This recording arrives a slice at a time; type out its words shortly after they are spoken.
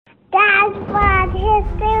That's what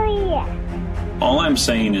history is. All I'm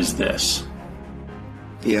saying is this.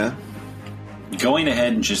 Yeah. Going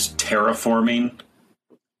ahead and just terraforming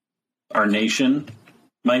our nation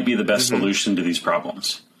might be the best solution to these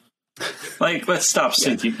problems. Like, let's stop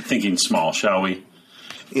thinking small, shall we?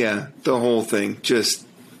 Yeah, the whole thing. Just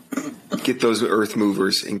get those earth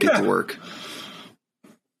movers and get to work.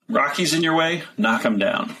 Rocky's in your way, knock them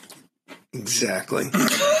down. Exactly.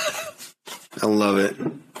 I love it.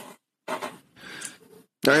 All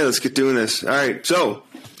right, let's get doing this. All right, so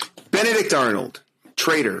Benedict Arnold,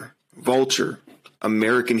 traitor, vulture,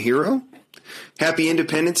 American hero. Happy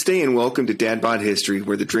Independence Day and welcome to Dad Bod History,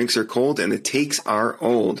 where the drinks are cold and the takes are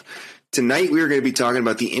old. Tonight we are going to be talking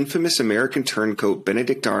about the infamous American turncoat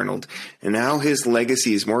Benedict Arnold and how his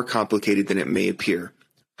legacy is more complicated than it may appear.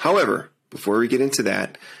 However, before we get into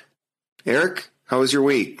that, Eric, how was your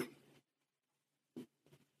week?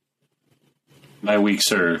 My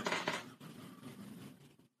weeks are...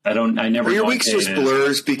 I never... Are your weeks just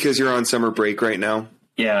blurs because you're on summer break right now?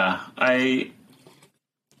 Yeah, I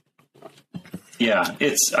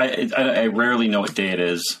rarely know what day it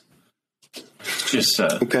is. It's just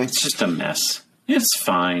It's just a mess. It's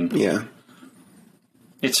fine. Yeah,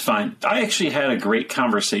 it's fine. I actually had a great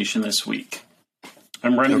conversation this week.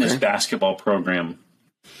 I'm running this basketball program,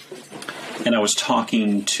 and I was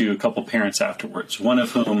talking to a couple parents afterwards. One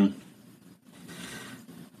of whom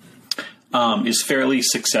is fairly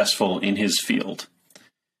successful in his field,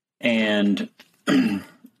 and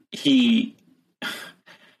he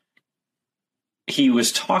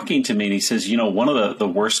was talking to me and he says, you know, one of the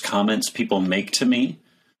worst comments people make to me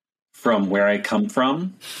from where I come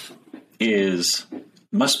from is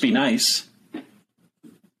must be nice.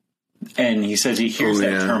 And he says he hears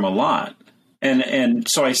that term a lot. And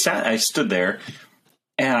so I stood there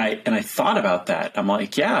and I thought about that. I'm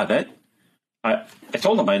like, yeah, I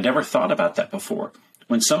told him I never thought about that before.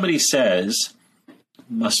 When somebody says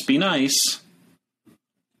must be nice,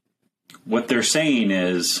 what they're saying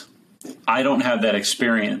is, I don't have that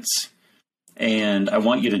experience, and I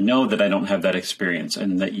want you to know that I don't have that experience,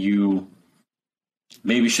 and that you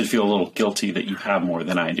maybe should feel a little guilty that you have more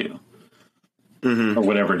than I do, or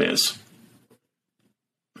whatever it is.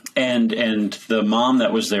 And the mom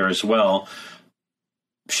that was there as well,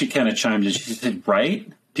 she kind of chimed in. She said,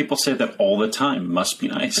 right? People say that all the time, must be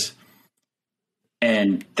nice.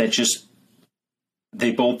 And that just,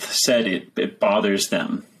 they both said it bothers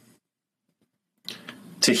them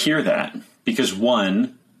to hear that, because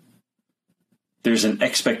one, there's an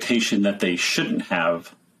expectation that they shouldn't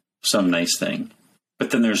have some nice thing,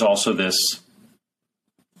 but then there's also this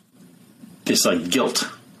like guilt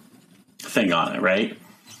thing on it, right?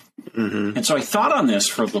 And so I thought on this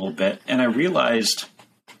for a little bit, and I realized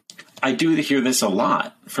I do hear this a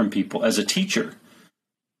lot from people as a teacher.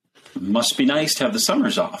 Must be nice to have the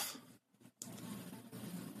summers off.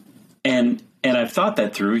 And I've thought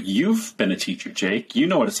that through. You've been a teacher, Jake. You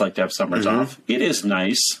know what it's like to have summers off. It is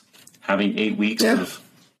nice having 8 weeks of,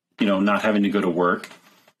 not having to go to work.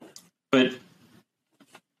 But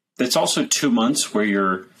it's also 2 months where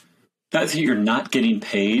you're not getting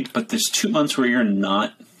paid, but there's 2 months where you're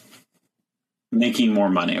not making more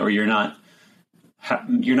money, or you're not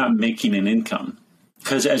making an income.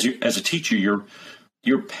 Because as a teacher,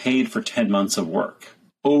 you're paid for 10 months of work.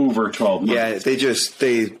 Over 12 months.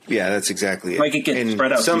 Yeah, that's exactly it. I could get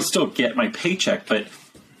spread out. I still get my paycheck, but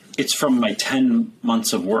it's from my 10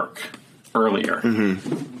 months of work earlier.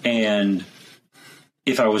 And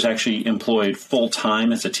if I was actually employed full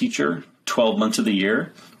time as a teacher, 12 months of the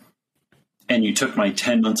year, and you took my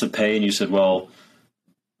 10 months of pay and you said, well,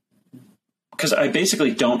 because I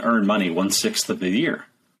basically don't earn money 1/6 of the year.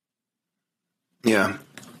 Yeah.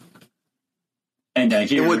 And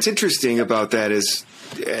what's interesting about that is,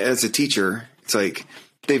 as a teacher, it's like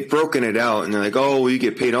they've broken it out, and they're like, "Oh, well, you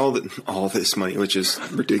get paid all this money," which is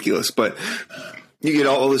ridiculous. But you get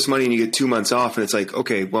all this money, and you get 2 months off, and it's like,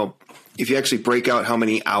 okay, well, if you actually break out how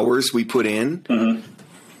many hours we put in,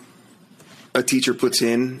 a teacher puts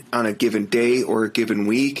in on a given day or a given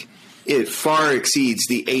week, it far exceeds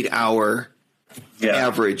the 8-hour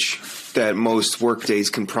average that most work days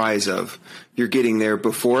comprise of. You're getting there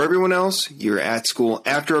before everyone else. You're at school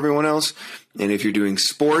after everyone else. And if you're doing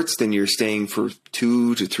sports, then you're staying for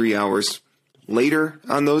 2 to 3 hours later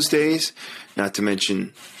on those days, not to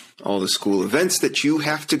mention all the school events that you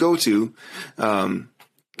have to go to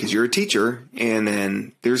because you're a teacher. And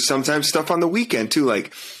then there's sometimes stuff on the weekend too.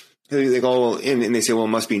 Like they go and they say, well, it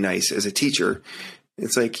must be nice as a teacher.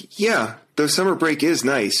 It's like, yeah, the summer break is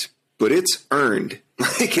nice, but it's earned.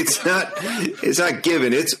 Like it's not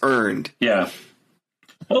given, it's earned. Yeah.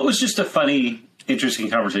 Well, it was just a funny interesting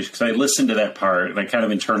conversation because I listened to that part and I kind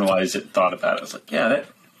of internalized it and thought about it. I was like, yeah,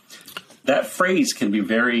 that phrase can be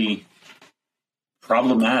very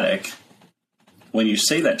problematic when you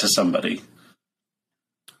say that to somebody.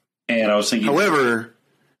 And I was thinking, however,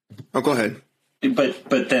 go ahead.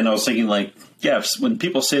 But then I was thinking, like, yeah, when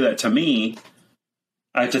people say that to me,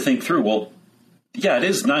 I have to think through, well, yeah, it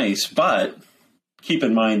is nice, but keep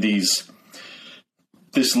in mind this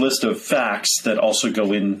list of facts that also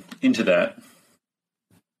go into that.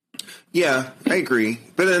 Yeah, I agree.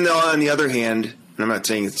 But then on the other hand, and I'm not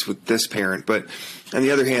saying it's with this parent, but on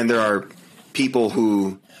the other hand, there are people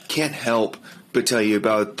who can't help but tell you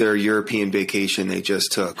about their European vacation they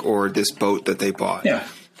just took or this boat that they bought. Yeah.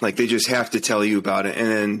 Like, they just have to tell you about it. And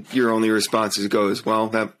then your only response goes, well,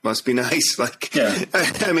 that must be nice. Like, yeah.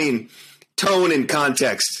 I mean, tone and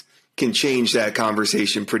context can change that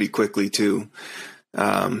conversation pretty quickly, too.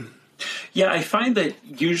 Yeah, I find that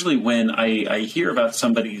usually when I hear about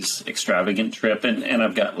somebody's extravagant trip, and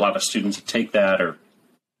I've got a lot of students who take that or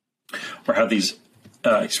have these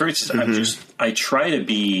experiences, I try to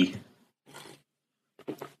be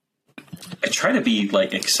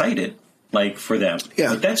like excited, like for them.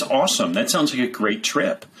 Yeah, like, that's awesome. That sounds like a great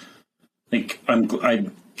trip. Like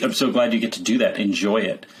I'm so glad you get to do that. Enjoy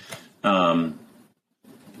it.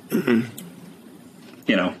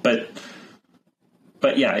 You know,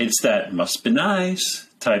 but yeah, it's that must be nice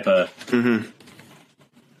type of.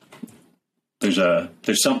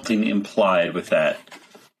 There's something implied with that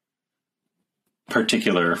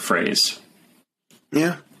particular phrase.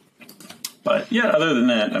 Yeah. But yeah, other than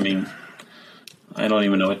that, I mean, I don't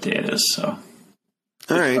even know what day it is. So,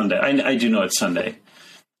 all right, Sunday. I do know it's Sunday,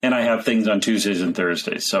 and I have things on Tuesdays and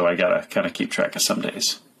Thursdays, so I gotta kind of keep track of some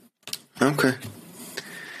days. Okay.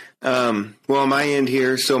 Well, on my end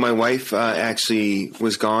here, so my wife actually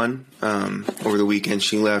was gone over the weekend.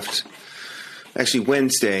 She left actually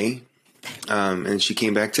Wednesday, and she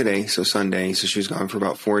came back today, so Sunday. So she was gone for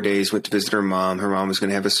about 4 days, went to visit her mom. Her mom was going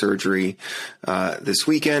to have a surgery this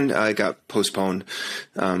weekend. It got postponed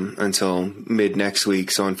until mid next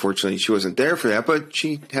week. So unfortunately, she wasn't there for that, but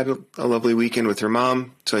she had a lovely weekend with her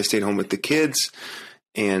mom. So I stayed home with the kids,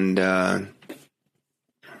 and it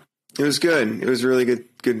was good. It was really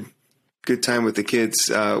good time with the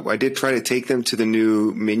kids. I did try to take them to the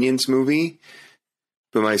new Minions movie,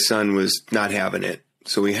 but my son was not having it.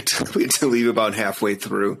 So we had to leave about halfway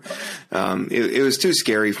through. It was too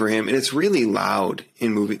scary for him. And it's really loud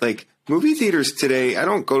in movie theaters today. I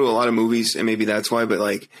don't go to a lot of movies, and maybe that's why, but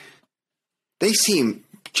like, they seem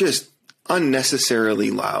just unnecessarily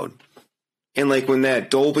loud. And like when that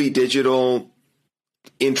Dolby Digital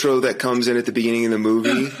intro that comes in at the beginning of the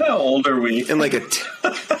movie. How old are we? And like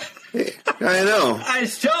I know. I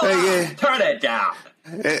still turn it down.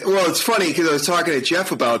 Well, it's funny because I was talking to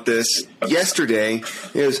Jeff about this yesterday.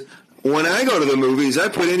 Is when I go to the movies, I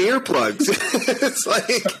put in earplugs. It's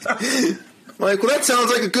like, well, that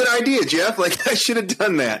sounds like a good idea, Jeff. Like, I should have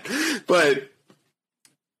done that. But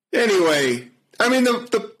anyway, I mean,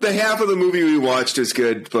 the half of the movie we watched was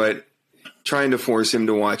good, but trying to force him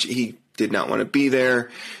to watch, he did not want to be there,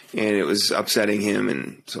 and it was upsetting him.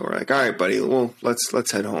 And so we're like, all right, buddy, well,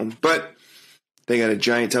 let's head home. But they got a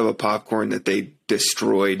giant tub of popcorn that they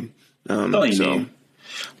destroyed.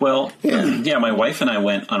 Well, yeah, my wife and I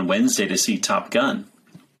went on Wednesday to see Top Gun.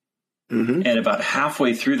 And about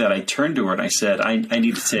halfway through that, I turned to her and I said, I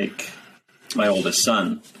need to take my oldest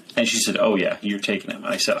son. And she said, oh, yeah, you're taking him.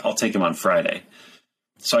 And I said, I'll take him on Friday.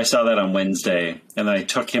 So I saw that on Wednesday, and then I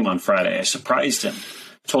took him on Friday. I surprised him.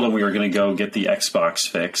 Told him we were going to go get the Xbox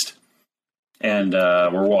fixed. And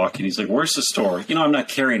we're walking. He's like, where's the store? You know, I'm not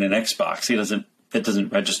carrying an Xbox. That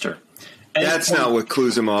doesn't register. And that's not what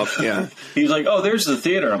clues him up. Yeah. He's like, oh, there's the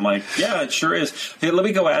theater. I'm like, yeah, it sure is. Hey, let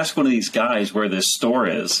me go ask one of these guys where this store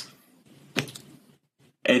is.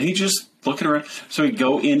 And he just looking around. So we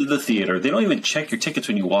go into the theater. They don't even check your tickets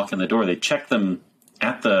when you walk in the door. They check them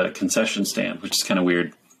at the concession stand, which is kind of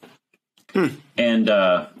weird. And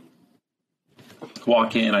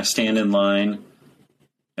walk in. I stand in line.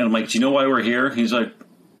 And I'm like, do you know why we're here? He's like,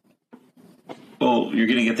 well, you're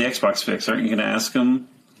going to get the Xbox fixed. Aren't you going to ask him?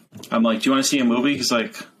 I'm like, do you want to see a movie? He's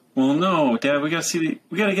like, well, no, Dad, we got to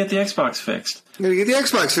get the Xbox fixed. We got to get the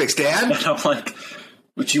Xbox fixed, Dad. And I'm like,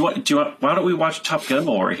 do you want, why don't we watch Top Gun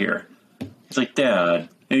while we're here? He's like, Dad.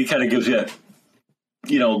 And he kind of gives you that,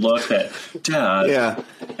 look that, Dad. Yeah.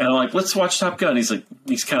 And I'm like, let's watch Top Gun. He's like,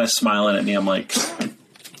 he's kind of smiling at me. I'm like,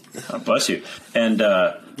 oh, bless you. And,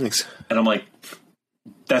 thanks. And I'm like,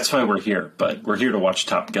 that's why we're here, but we're here to watch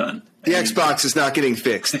Top Gun. The Xbox is not getting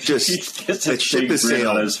fixed. Just that ship is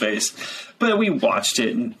sailed on his face. But we watched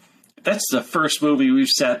it, and that's the first movie we've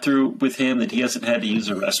sat through with him that he hasn't had to use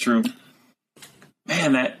a restroom.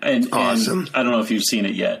 Man, awesome. And I don't know if you've seen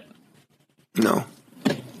it yet. No.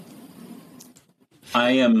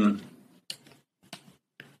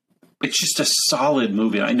 It's just a solid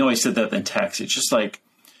movie. I know I said that in the text. It's just like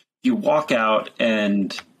you walk out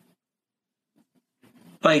and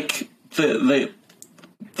like the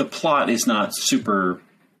plot is not super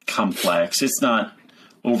complex. It's not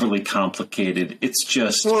overly complicated. It's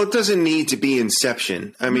just, well, it doesn't need to be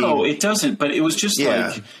Inception. I mean, no, it doesn't. But it was just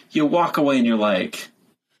like you walk away and you're like,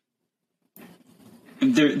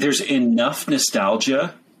 there's enough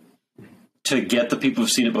nostalgia to get the people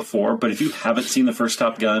who've seen it before. But if you haven't seen the first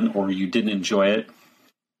Top Gun or you didn't enjoy it,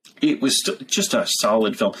 it was just a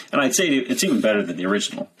solid film. And I'd say it's even better than the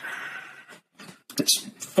original. It's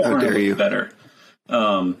far better.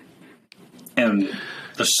 And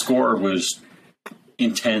the score was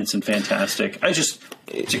intense and fantastic.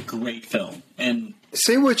 It's a great film. And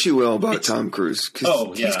say what you will about Tom Cruise,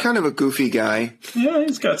 because he's kind of a goofy guy. Yeah,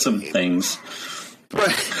 he's got some things. But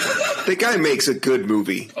the guy makes a good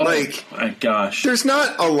movie. Oh, like, my gosh. There's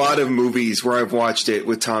not a lot of movies where I've watched it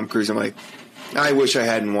with Tom Cruise. I'm like, I wish I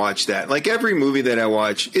hadn't watched that. Like, every movie that I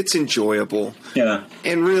watch, it's enjoyable. Yeah.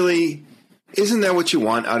 And really, isn't that what you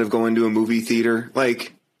want out of going to a movie theater?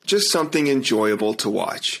 Like, just something enjoyable to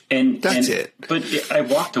watch. And that's it. But I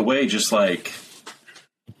walked away just like,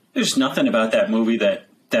 there's nothing about that movie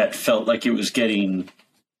that felt like it was getting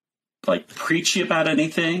like preachy about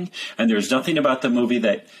anything, and there's nothing about the movie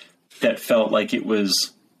that felt like it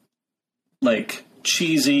was like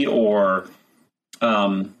cheesy or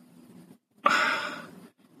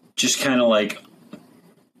just kind of like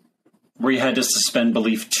where you had to suspend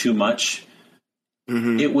belief too much.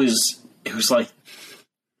 Mm-hmm. It was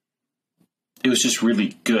just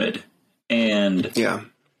really good, and yeah,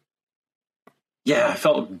 I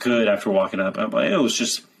felt good after walking up. It was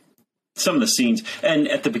just some of the scenes, and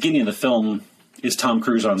at the beginning of the film is Tom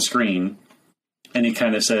Cruise on screen, and he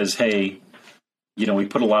kind of says, hey, we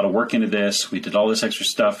put a lot of work into this. We did all this extra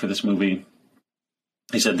stuff for this movie.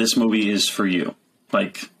 He said, this movie is for you.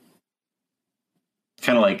 Like,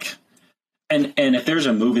 kind of like, and if there's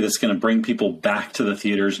a movie that's going to bring people back to the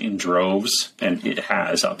theaters in droves, and it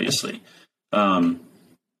has, obviously,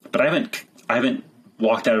 but I haven't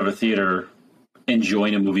walked out of a theater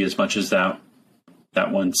enjoying a movie as much as that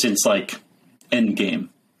one since like Endgame,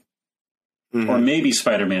 or maybe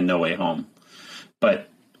Spider-Man: No Way Home. But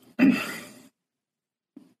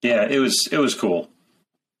yeah, it was cool.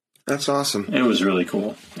 That's awesome. It was really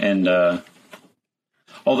cool. And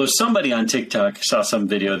although somebody on TikTok saw some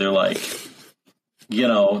video, they're like,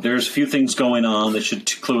 there's a few things going on that should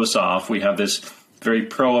clue us off. We have this very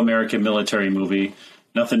pro-American military movie.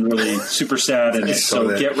 Nothing really super sad in it.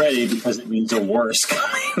 So get ready, because it means a war is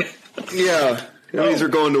coming. Yeah. It means we're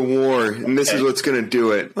going to war, and this is what's going to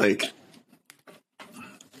do it. Like,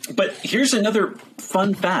 but here's another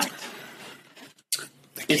fun fact.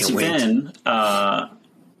 It's been my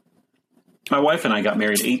wife and I got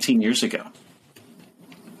married 18 years ago.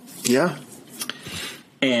 Yeah.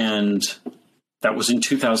 And that was in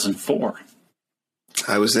 2004.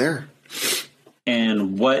 I was there.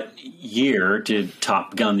 And what year did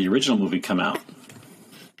Top Gun, the original movie, come out?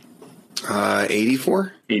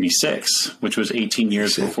 84? 86, which was 18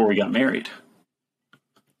 years before we got married.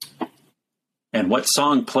 And what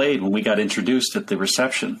song played when we got introduced at the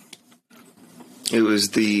reception? It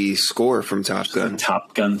was the score from Top Gun. The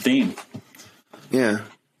Top Gun theme. Yeah.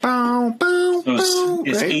 Bow, bow, bow,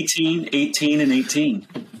 it's right? 18, and 18.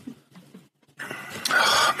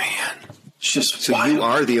 Oh, man. It's just so wild. You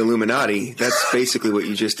are the Illuminati. That's basically what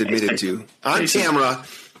you just admitted to. On camera.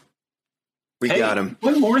 We got him.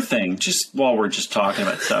 One more thing, just while we're just talking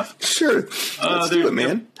about stuff. Sure. Let's do it, man.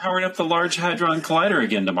 They're powering up the Large Hadron Collider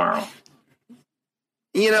again tomorrow.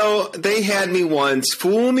 They had me once,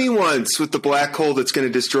 fool me once with the black hole that's going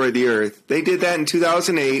to destroy the Earth. They did that in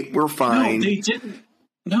 2008. We're fine. No, they didn't.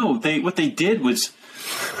 No, what they did was...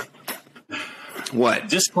 What?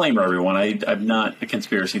 Disclaimer, everyone. I'm not a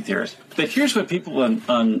conspiracy theorist. But here's what people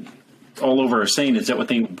on all over are saying, is that what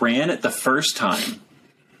they ran it the first time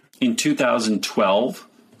in 2012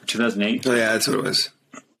 or 2008. Oh, yeah, that's what it was.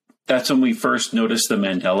 That's when we first noticed the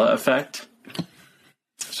Mandela effect.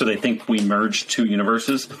 So they think we merged two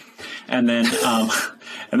universes. And then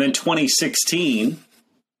 2016,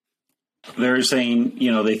 they're saying,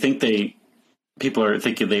 they think people are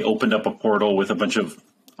thinking they opened up a portal with a bunch of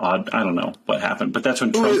odd, I don't know what happened, but that's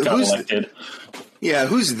when Trump got elected. Yeah,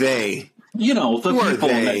 who's they? The people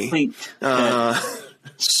that think that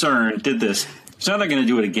CERN did this. So now they're going to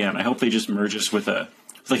do it again. I hope they just merge us with a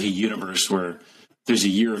universe where there's a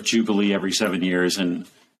year of Jubilee every 7 years, and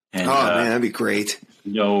man, that'd be great.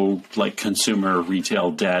 No like consumer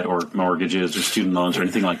retail debt or mortgages or student loans or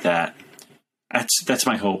anything like that. That's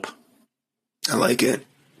my hope. I like it.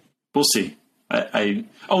 We'll see.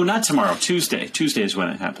 Not tomorrow. Tuesday. Tuesday is when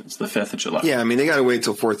it happens. The 5th of July. Yeah, I mean, they got to wait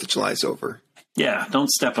till 4th of July is over. Yeah, don't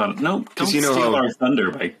step on it. No, don't steal our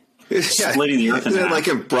thunder by splitting the earth in half. Like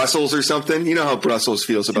in Brussels or something. You know how Brussels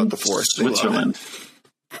feels about the 4th. Switzerland.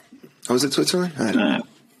 Oh, was it Switzerland? I don't know.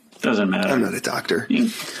 Doesn't matter. I'm not a doctor.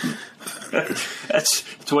 That's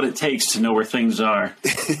what it takes to know where things are.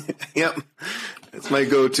 Yep. That's my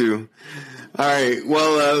go-to. All right.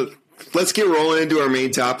 Well, let's get rolling into our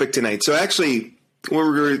main topic tonight. So actually,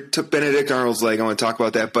 when we took Benedict Arnold's leg, I want to talk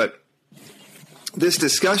about that. But this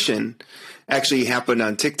discussion actually happened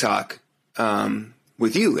on TikTok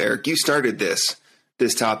with you, Eric. You started this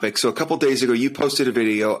topic. So a couple days ago, you posted a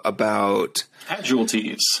video about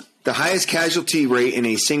casualties. The highest casualty rate in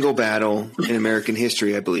a single battle in American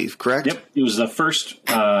history, I believe, correct? Yep. It was the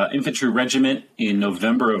 1st Infantry Regiment in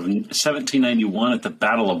November of 1791 at the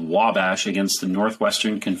Battle of Wabash against the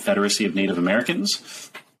Northwestern Confederacy of Native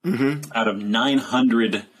Americans. Mm-hmm. Out of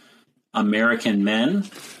 900 American men,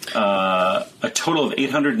 a total of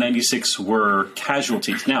 896 were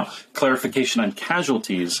casualties. Now, clarification on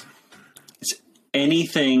casualties is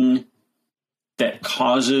anything that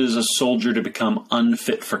causes a soldier to become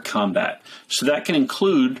unfit for combat. So that can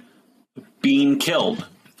include being killed.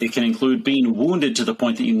 It can include being wounded to the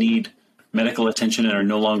point that you need medical attention and are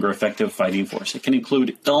no longer effective fighting force. It can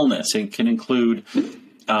include illness. It can include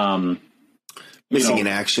missing in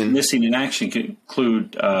action. Missing in action. It can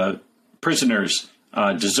include prisoners,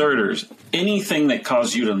 deserters, anything that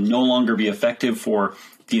caused you to no longer be effective for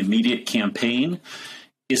the immediate campaign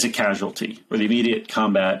is a casualty, or the immediate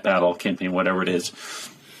combat battle campaign, whatever it is.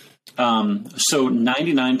 So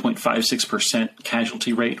 99.56%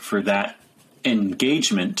 casualty rate for that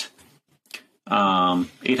engagement,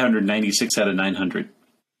 896 out of 900.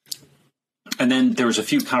 And then there was a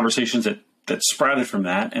few conversations that sprouted from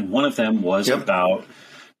that, and one of them was about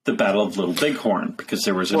the Battle of Little Bighorn, because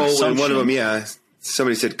there was an assumption. Well, one of them,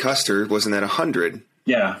 somebody said Custer, wasn't that 100%?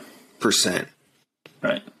 Yeah.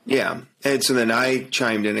 Right. Yeah. And so then I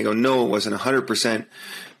chimed in and go, no, it wasn't 100%.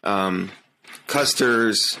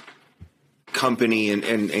 Custer's company,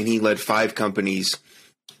 and he led 5 companies,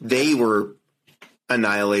 they were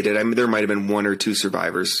annihilated. I mean, there might have been 1 or 2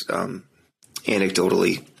 survivors,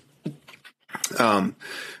 anecdotally. But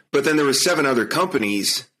then there were 7 other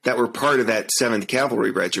companies that were part of that 7th Cavalry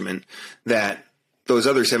Regiment, that those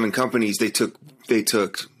other 7 companies, they took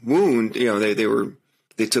wound,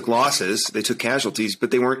 they took losses, they took casualties,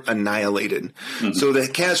 but they weren't annihilated. Mm-hmm. So the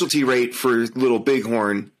casualty rate for Little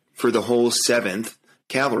Bighorn for the whole 7th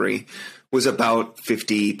Cavalry was about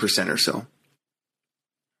 50% or so.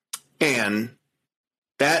 And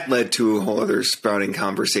that led to a whole other sprouting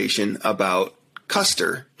conversation about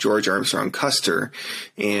Custer, George Armstrong Custer.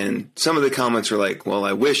 And some of the comments were like, well,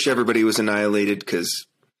 I wish everybody was annihilated because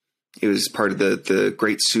it was part of the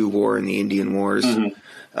Great Sioux War and the Indian Wars.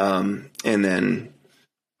 Mm-hmm. And then,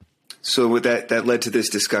 so with that led to this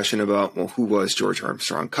discussion about, well, who was George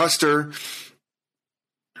Armstrong Custer?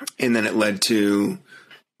 And then it led to,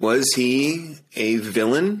 was he a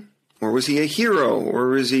villain, or was he a hero, or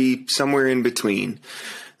was he somewhere in between?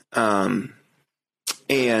 And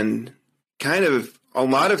kind of a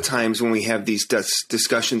lot of times when we have these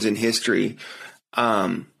discussions in history,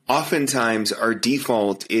 oftentimes our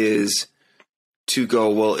default is to go,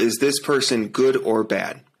 well, is this person good or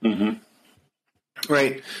bad? Mm-hmm.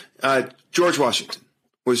 Right? George Washington.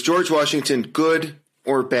 Was George Washington good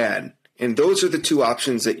or bad? And those are the 2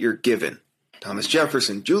 options that you're given. Thomas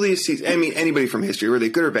Jefferson, Julius Caesar, I mean, anybody from history, were they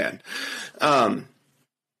good or bad?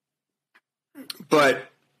 But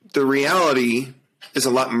the reality is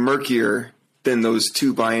a lot murkier than those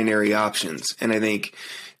 2 binary options. And I think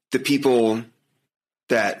the people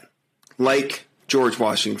that like George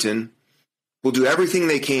Washington will do everything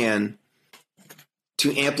they can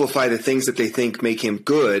to amplify the things that they think make him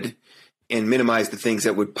good and minimize the things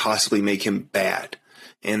that would possibly make him bad.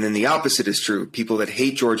 And then the opposite is true. People that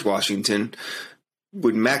hate George Washington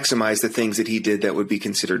would maximize the things that he did that would be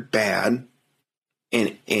considered bad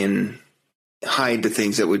and hide the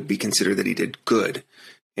things that would be considered that he did good.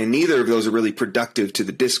 And neither of those are really productive to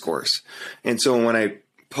the discourse. And so when I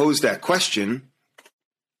posed that question,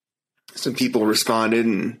 some people responded,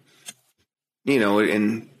 and,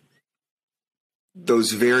 and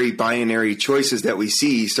those very binary choices that we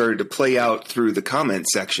see started to play out through the comment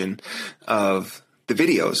section of the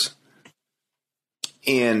videos.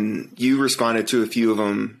 And you responded to a few of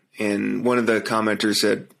them, and one of the commenters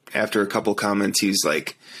said, after a couple comments, he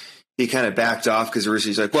kind of backed off because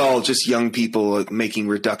he's like, well, just young people making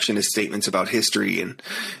reductionist statements about history. And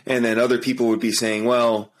then other people would be saying,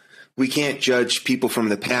 well, we can't judge people from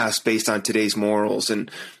the past based on today's morals. And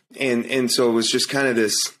so it was just kind of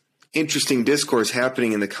this interesting discourse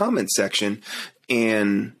happening in the comments section.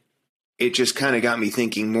 And it just kind of got me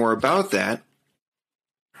thinking more about that.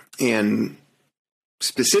 And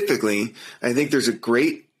specifically, I think there's a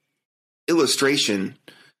great illustration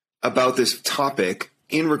about this topic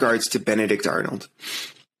in regards to Benedict Arnold.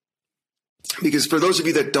 Because for those of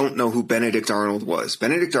you that don't know who Benedict Arnold was,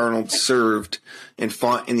 Benedict Arnold served and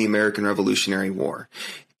fought in the American Revolutionary War.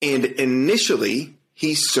 And initially,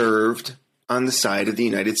 he served on the side of the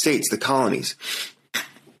United States, the colonies.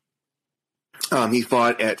 He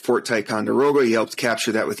fought at Fort Ticonderoga. He helped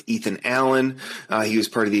capture that with Ethan Allen. He was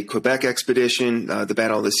part of the Quebec expedition, the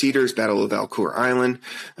Battle of the Cedars, Battle of Valcour Island,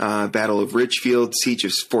 Battle of Ridgefield, Siege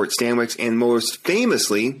of Fort Stanwix, and most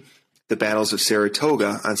famously, the battles of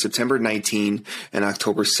Saratoga on September 19 and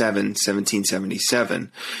October 7,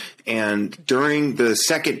 1777. And during the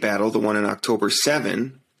second battle, the one on October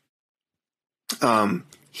 7, and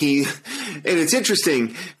it's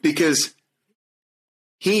interesting because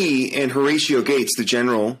he and Horatio Gates, the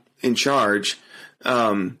general in charge,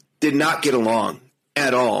 did not get along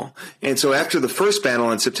at all. And so after the first battle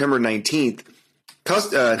on September 19th,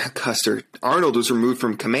 Arnold was removed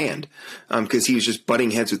from command because he was just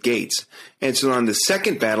butting heads with Gates. And so on the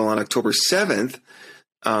second battle on October 7th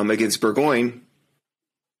against Burgoyne,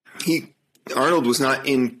 Arnold was not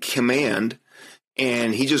in command,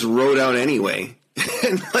 and he just rode out anyway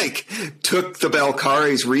and took the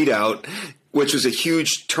Balcarres redoubt, which was a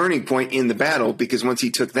huge turning point in the battle because once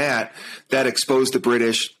he took that exposed the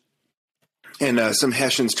British. And some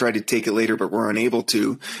Hessians tried to take it later, but were unable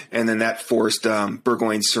to. And then that forced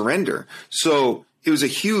Burgoyne's surrender. So it was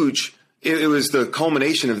it was the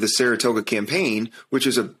culmination of the Saratoga campaign, which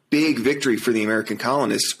was a big victory for the American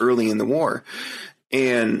colonists early in the war.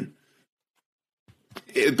 And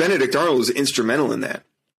Benedict Arnold was instrumental in that.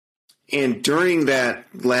 And during that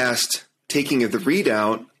last taking of the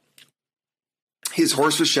redoubt, his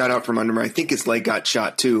horse was shot out from under him. I think his leg got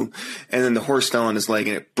shot too. And then the horse fell on his leg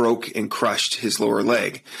and it broke and crushed his lower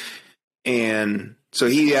leg. And so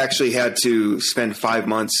he actually had to spend 5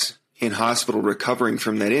 months in hospital recovering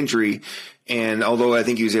from that injury. And although I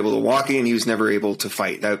think he was able to walk again, he was never able to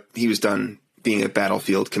fight. He was done being a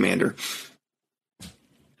battlefield commander.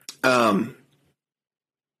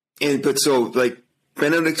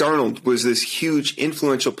 Benedict Arnold was this huge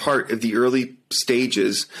influential part of the early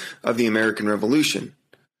stages of the American Revolution.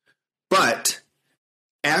 But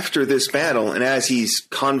after this battle, and as he's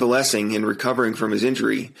convalescing and recovering from his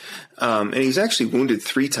injury, and he was actually wounded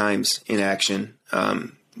 3 times in action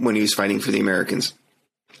when he was fighting for the Americans,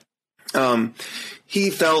 he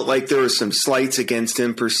felt like there were some slights against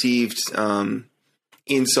him, perceived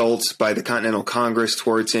insults by the Continental Congress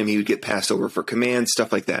towards him. He would get passed over for command,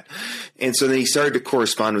 stuff like that. And so then he started to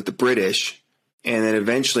correspond with the British. And then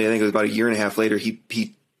eventually, I think it was about a year and a half later, he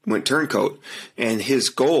went turncoat. And his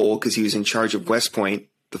goal, because he was in charge of West Point,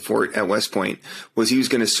 the fort at West Point, was he was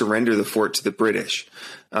going to surrender the fort to the British.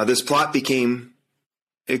 This plot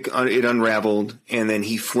it unraveled, and then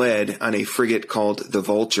he fled on a frigate called the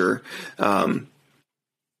Vulture,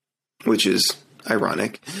 which is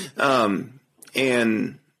ironic.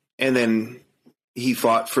 And then he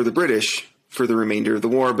fought for the British for the remainder of the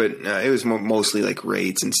war, but it was mostly like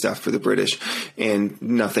raids and stuff for the British, and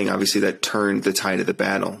nothing obviously that turned the tide of the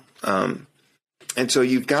battle. And so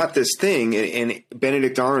you've got this thing, and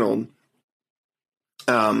Benedict Arnold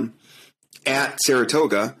at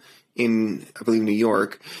Saratoga in, I believe, New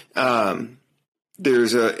York,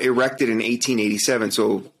 there's erected in 1887,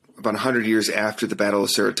 so about 100 years after the Battle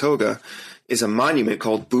of Saratoga, is a monument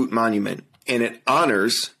called Boot Monument. And it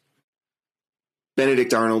honors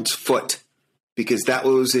Benedict Arnold's foot because that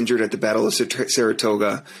was injured at the Battle of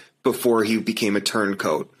Saratoga before he became a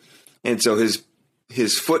turncoat. And so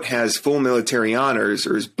his foot has full military honors,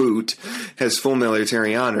 or his boot has full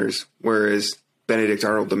military honors, whereas Benedict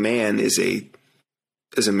Arnold, the man, is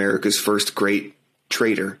America's first great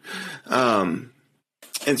traitor. And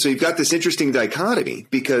so you've got this interesting dichotomy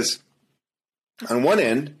because on one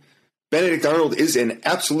end, Benedict Arnold is an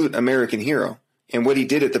absolute American hero, and what he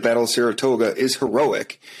did at the Battle of Saratoga is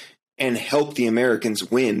heroic and helped the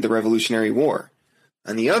Americans win the Revolutionary War.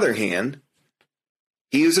 On the other hand,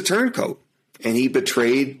 he is a turncoat, and he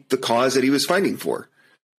betrayed the cause that he was fighting for.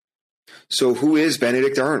 So who is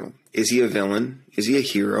Benedict Arnold? Is he a villain? Is he a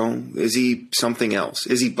hero? Is he something else?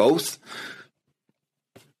 Is he both?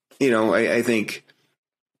 I think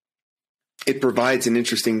it provides an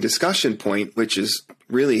interesting discussion point, which is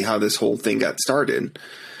really how this whole thing got started.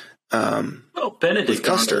 Well, Benedict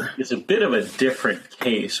Custer is a bit of a different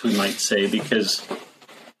case, we might say, because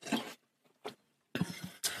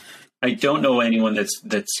I don't know anyone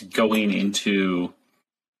that's going into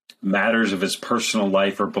matters of his personal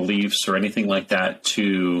life or beliefs or anything like that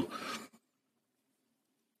to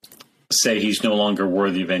say he's no longer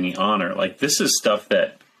worthy of any honor. Like, this is stuff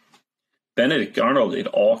that Benedict Arnold, it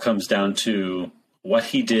all comes down to what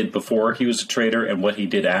he did before he was a traitor and what he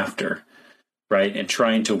did after, right? And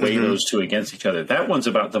trying to weigh those two against each other. That one's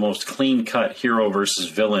about the most clean-cut hero versus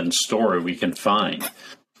villain story we can find.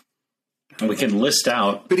 And we can list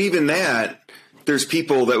out. But even that, there's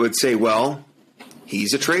people that would say, well,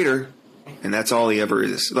 he's a traitor, and that's all he ever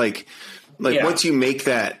is. Like once you make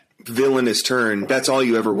that villainous turn, that's all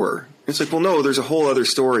you ever were. It's like, well, no, there's a whole other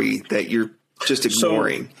story that you're just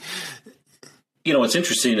ignoring. So, what's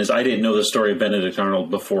interesting is I didn't know the story of Benedict Arnold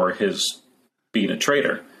before his being a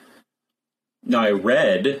traitor. Now, I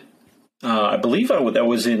read, I believe that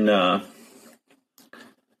was in,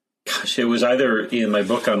 it was either in my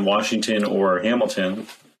book on Washington or Hamilton.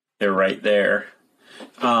 They're right there.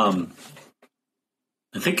 I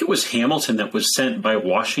think it was Hamilton that was sent by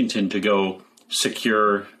Washington to go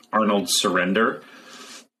secure Arnold's surrender.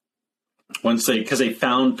 Because they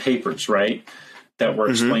found papers, right, that were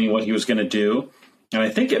explaining what he was going to do. And I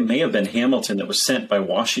think it may have been Hamilton that was sent by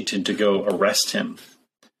Washington to go arrest him.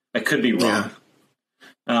 I could be wrong.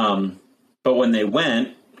 Yeah. But when they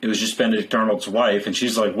went, it was just Benedict Arnold's wife. And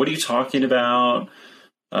she's like, what are you talking about?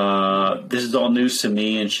 This is all news to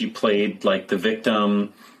me. And she played like the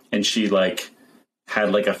victim. And she like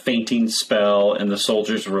had like a fainting spell. And the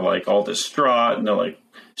soldiers were like all distraught. And they're like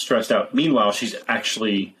stressed out. Meanwhile, she's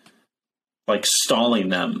actually like stalling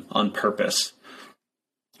them on purpose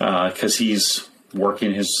because he's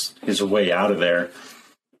working his way out of there.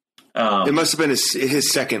 It must have been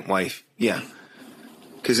his second wife. Yeah.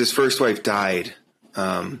 Because his first wife died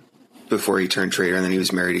before he turned traitor, and then he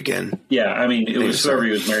was married again. Yeah, I mean, it was whoever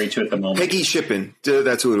he was married to at the moment. Peggy Shippen.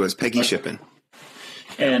 That's who it was, Peggy Shippen.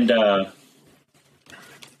 And,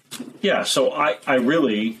 so I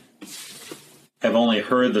really have only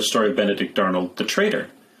heard the story of Benedict Arnold, the traitor.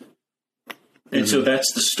 And so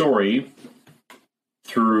that's the story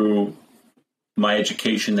through my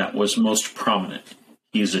education that was most prominent.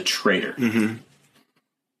 He's a traitor. Mm-hmm.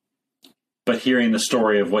 But hearing the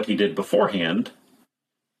story of what he did beforehand,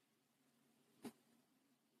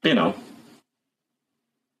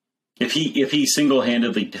 if he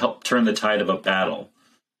single-handedly helped turn the tide of a battle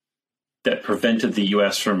that prevented the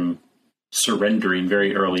U.S. from surrendering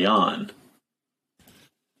very early on,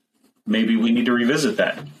 maybe we need to revisit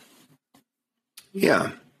that.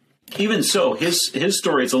 Yeah. Even so, his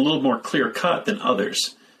story is a little more clear-cut than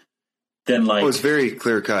others. It's very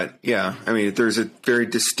clear-cut. Yeah. I mean, there's a very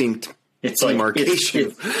distinct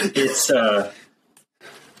demarcation.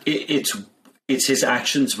 It's his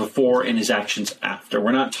actions before and his actions after.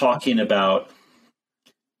 We're not talking about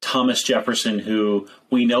Thomas Jefferson, who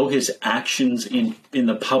we know his actions in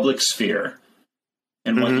the public sphere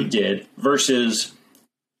and what he did versus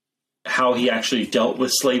how he actually dealt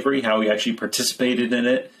with slavery, how he actually participated in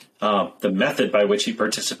it, the method by which he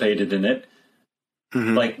participated in it.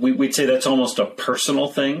 Mm-hmm. Like we'd say that's almost a personal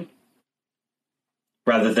thing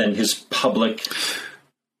rather than his public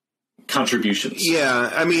contributions. Yeah,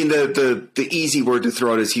 I mean the easy word to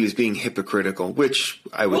throw out is he was being hypocritical, which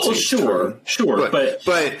I would say sure, but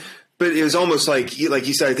it was almost like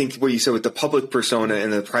you said. I think what you said with the public persona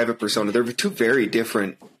and the private persona, they're two very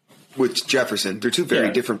different. With Jefferson, they're two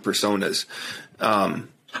very different personas.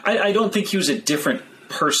 I don't think he was a different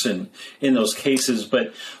person in those cases,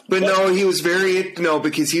 but no, he was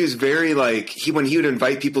because he was very when he would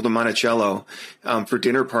invite people to Monticello for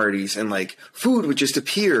dinner parties, and like food would just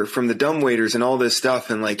appear from the dumbwaiters and all this stuff,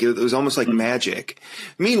 and like it was almost like magic.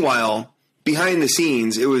 Meanwhile, behind the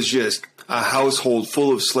scenes, it was just a household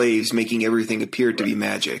full of slaves making everything appear to be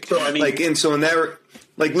magic. So I mean,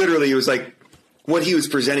 literally, it was like. What he was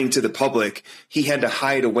presenting to the public, he had to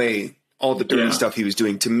hide away all the dirty stuff he was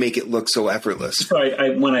doing to make it look so effortless. So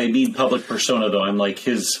when I mean public persona, though, I'm like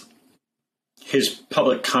his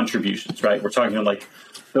public contributions, right? We're talking about like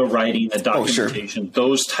the writing, the documentation,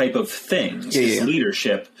 those type of things, his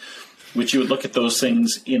leadership, which you would look at those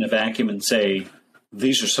things in a vacuum and say,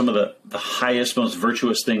 these are some of the highest, most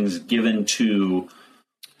virtuous things given to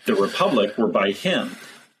the Republic were by him.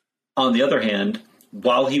 On the other hand,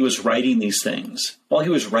 while he was writing these things,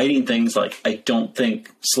 like, I don't think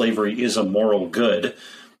slavery is a moral good,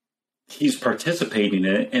 he's participating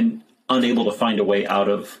in it and unable to find a way out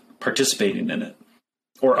of participating in it.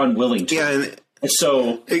 or unwilling to. Yeah, and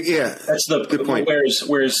so that's the good point.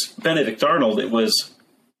 Whereas Benedict Arnold, it was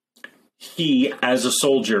he as a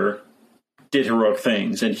soldier did heroic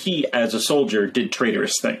things, and he as a soldier did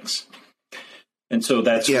traitorous things. And so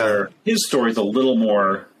that's where his story is a little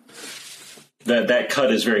more. That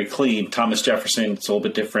cut is very clean. Thomas Jefferson, it's a little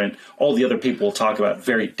bit different. All the other people we'll talk about,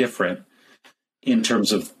 very different in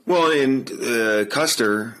terms of. Well, and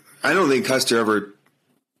Custer, I don't think Custer ever.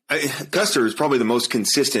 Custer is probably the most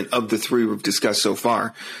consistent of the three we've discussed so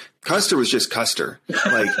far. Custer was just Custer.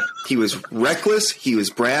 Like, he was reckless, he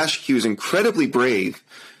was brash, he was incredibly brave.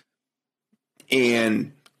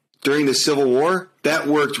 And during the Civil War, that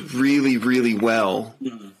worked really, really well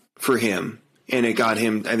for him. And it got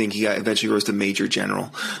him, I think he eventually rose to Major General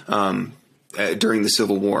during the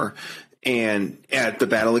Civil War. And at the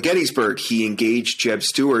Battle of Gettysburg, he engaged Jeb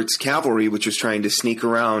Stuart's cavalry, which was trying to sneak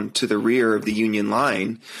around to the rear of the Union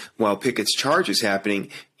line while Pickett's charge is happening.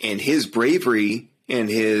 And his bravery and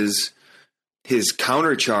his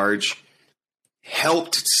countercharge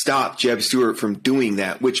helped stop Jeb Stuart from doing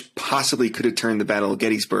that, which possibly could have turned the Battle of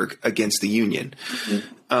Gettysburg against the Union.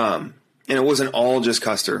 And it wasn't all just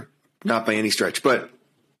Custer. Not by any stretch, but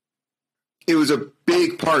it was a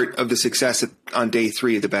big part of the success on day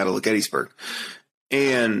 3 of the Battle of Gettysburg.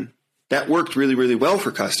 And that worked really, really well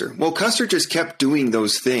for Custer. Well, Custer just kept doing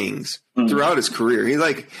those things throughout his career.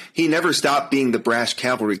 He never stopped being the brash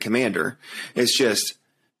cavalry commander. It's just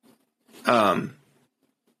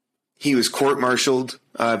he was court-martialed,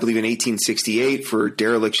 I believe, in 1868 for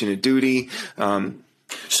dereliction of duty.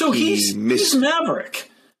 So he's Maverick.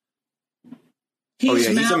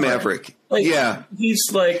 He's a maverick.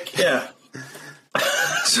 He's like,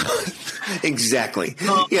 So, exactly.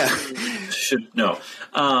 But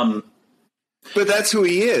that's who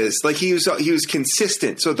he is. Like, he was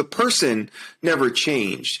consistent. So the person never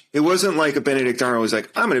changed. It wasn't like a Benedict Arnold was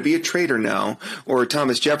like, I'm going to be a traitor now, or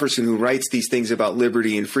Thomas Jefferson who writes these things about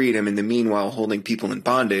liberty and freedom in the meanwhile holding people in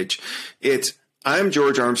bondage. It's, I'm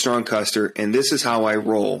George Armstrong Custer, and this is how I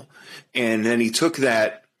roll. And then he took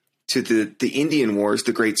that to the Indian Wars,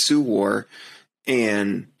 the Great Sioux War,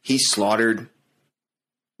 and he slaughtered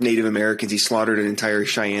Native Americans. He slaughtered an entire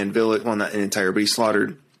Cheyenne village. Well, not an entire, but he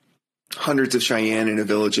slaughtered hundreds of Cheyenne in a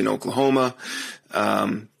village in Oklahoma.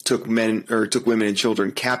 Took women and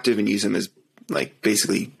children captive and used them as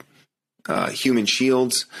basically human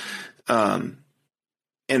shields.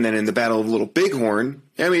 And then in the Battle of Little Bighorn,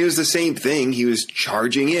 I mean, it was the same thing. He was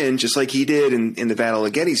charging in just like he did in the Battle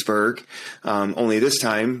of Gettysburg. Only this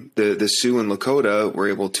time, the Sioux and Lakota were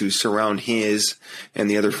able to surround his and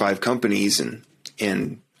the other 5 companies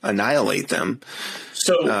and annihilate them.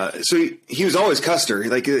 So he was always Custer.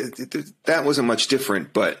 That wasn't much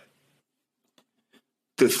different, but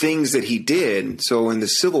the things that he did. So in the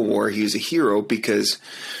Civil War, he was a hero because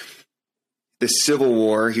the Civil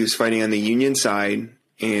War, he was fighting on the Union side.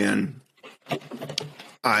 And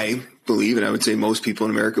I believe, and I would say most people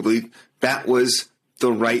in America believe, that was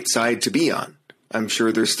the right side to be on. I'm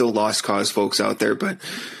sure there's still lost cause folks out there, but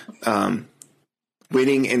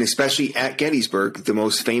winning, and especially at Gettysburg, the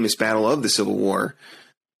most famous battle of the Civil War,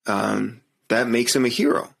 that makes him a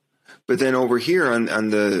hero. But then over here on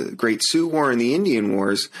the Great Sioux War and the Indian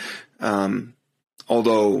Wars,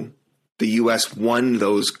 although the U.S. won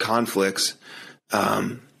those conflicts,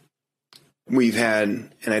 we've had,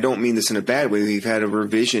 and I don't mean this in a bad way, we've had a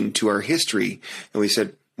revision to our history. And we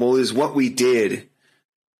said, well, is what we did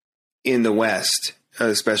in the West,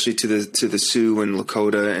 especially to the Sioux and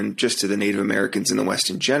Lakota and just to the Native Americans in the West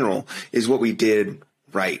in general, is what we did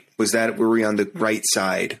right? Were we on the right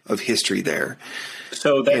side of history there?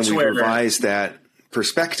 So that's and we where revised that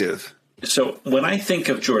perspective. So when I think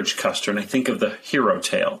of George Custer and I think of the hero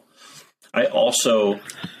tale, I also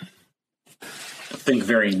think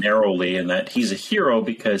very narrowly in that he's a hero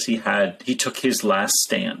because he took his last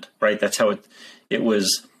stand, right? That's how it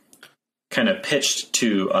was kind of pitched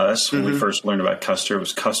to us when we first learned about Custer. It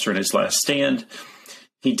was Custer in his last stand.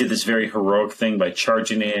 He did this very heroic thing by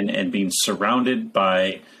charging in and being surrounded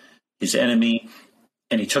by his enemy,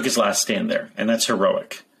 and he took his last stand there, and that's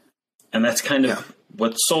heroic. And that's kind of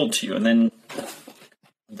what's sold to you. And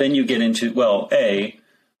then you get into, well,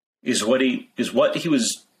 is what he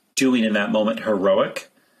was doing in that moment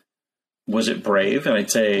heroic? Was it brave? And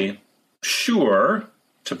I'd say sure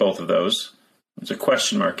to both of those. There's a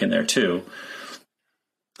question mark in there too.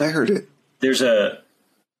 I heard it. There's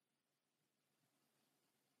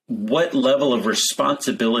what level of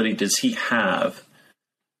responsibility does he have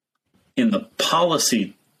in the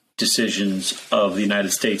policy decisions of the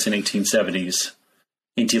United States in 1870s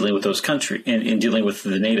in dealing with those countries, in dealing with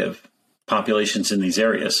the native populations in these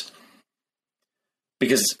areas?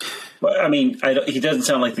 Because, I mean, he doesn't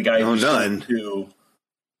sound like the guy who's going to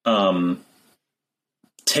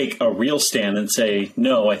take a real stand and say,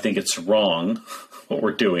 no, I think it's wrong what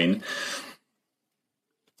we're doing.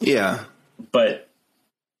 Yeah. But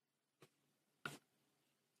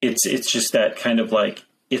it's just that kind of like,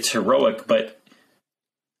 it's heroic, but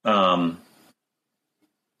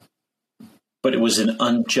it was an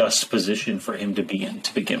unjust position for him to be in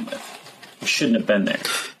to begin with. He shouldn't have been there.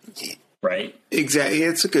 Right. Exactly.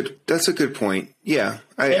 That's a good point. Yeah,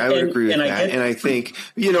 I would agree with that. And I think,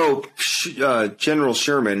 General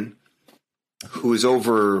Sherman, who was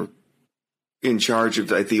in charge of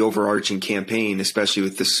the overarching campaign, especially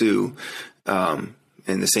with the Sioux, and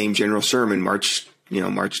the same General Sherman marched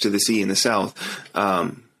to the sea in the South.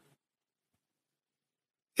 I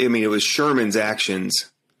mean, it was Sherman's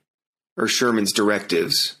actions or Sherman's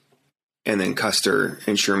directives, and then Custer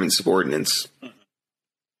and Sherman's subordinates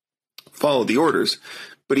followed the orders.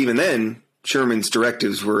 But even then, Sherman's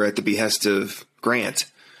directives were at the behest of Grant.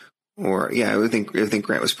 I think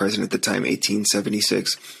Grant was president at the time,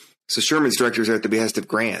 1876. So Sherman's directives are at the behest of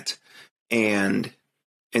Grant and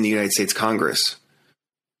the United States Congress,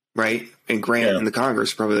 right? And Grant and the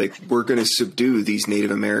Congress probably like, we're going to subdue these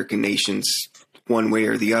Native American nations one way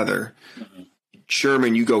or the other. Mm-hmm.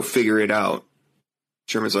 Sherman, you go figure it out.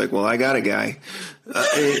 Sherman's like, well, I got a guy,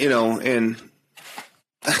 and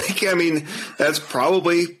I mean, that's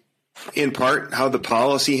probably in part how the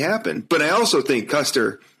policy happened. But I also think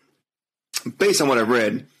Custer, based on what I've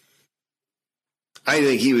read, I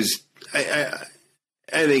think he was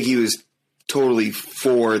totally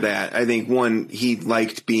for that. I think he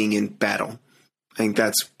liked being in battle. I think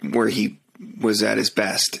that's where he was at his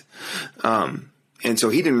best. And so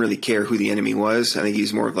he didn't really care who the enemy was. I think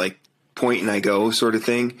he's more of like point and I go sort of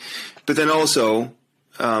thing. But then also,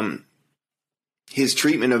 his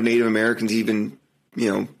treatment of Native Americans, even,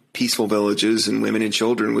 peaceful villages and women and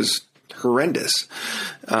children, was horrendous.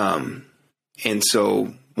 And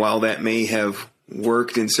so while that may have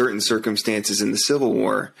worked in certain circumstances in the Civil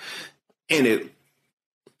War, and it,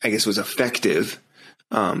 I guess, was effective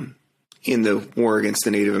in the war against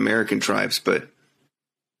the Native American tribes, but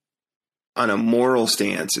on a moral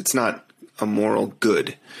stance, it's not a moral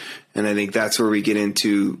good. And I think that's where we get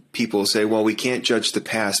into people say, well, we can't judge the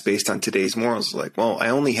past based on today's morals. Like, well, I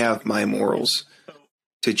only have my morals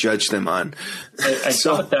to judge them on. I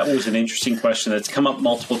thought that was an interesting question that's come up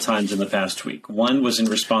multiple times in the past week. One was in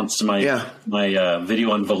response to my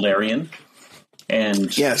video on Valerian.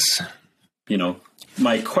 And, yes,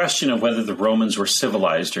 my question of whether the Romans were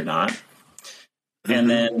civilized or not. Mm-hmm. And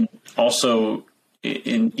then also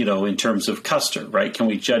in terms of Custer, right? Can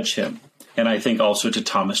we judge him? And I think also to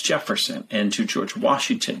Thomas Jefferson and to George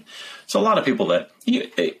Washington. So a lot of people that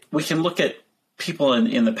we can look at people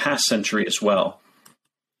in the past century as well.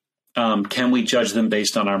 Can we judge them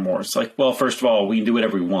based on our morals? Like, well, first of all, we can do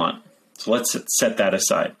whatever we want. So let's set that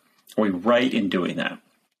aside. Are we right in doing that?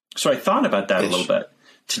 So I thought about that a little bit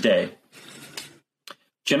today.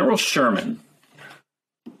 General Sherman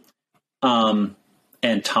and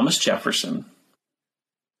Thomas Jefferson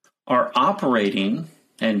are operating,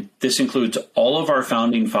 and this includes all of our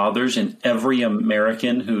founding fathers and every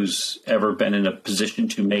American who's ever been in a position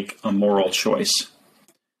to make a moral choice.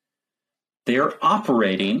 They are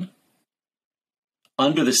operating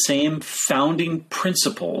under the same founding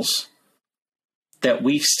principles that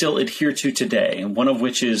we still adhere to today, and one of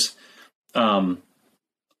which is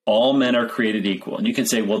all men are created equal. And you can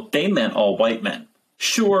say, well, they meant all white men.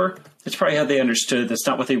 Sure, that's probably how they understood it. That's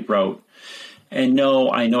not what they wrote. And no,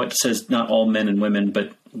 I know it says not all men and women,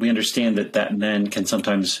 but we understand that men can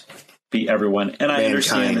sometimes be everyone. And I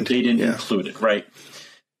understand that they didn't include it, right?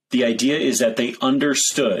 The idea is that they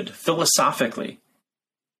understood philosophically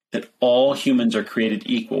that all humans are created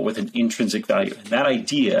equal with an intrinsic value. And that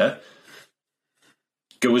idea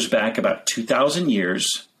goes back about 2,000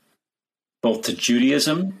 years, both to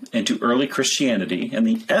Judaism and to early Christianity, and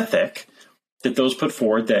the ethic that those put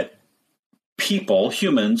forward that people,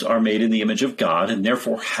 humans, are made in the image of God and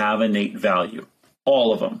therefore have innate value.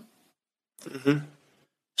 All of them. Mm-hmm.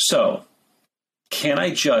 So, can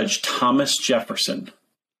I judge Thomas Jefferson,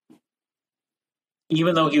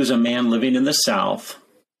 even though he was a man living in the South,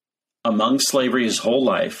 among slavery his whole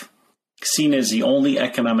life, seen as the only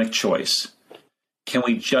economic choice? Can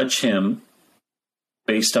we judge him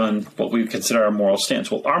based on what we consider our moral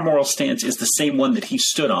stance? Well, our moral stance is the same one that he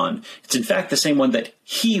stood on. It's in fact the same one that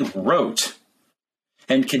he wrote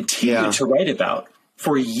and continued to write about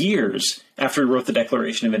for years after he wrote the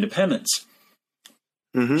Declaration of Independence.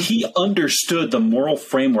 Mm-hmm. He understood the moral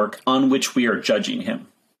framework on which we are judging him.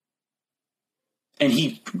 And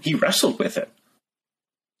he wrestled with it.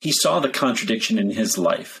 he saw the contradiction in his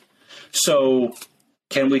life. So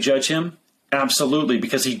can we judge him? Absolutely,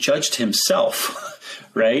 because he judged himself,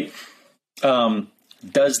 right?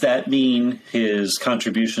 Does that mean his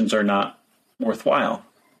contributions are not worthwhile?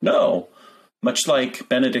 No. Much like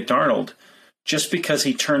Benedict Arnold, just because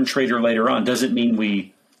he turned traitor later on doesn't mean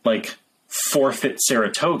we forfeit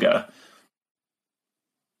Saratoga.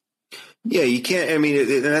 Yeah, you can't. I mean,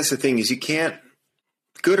 and that's the thing is you can't,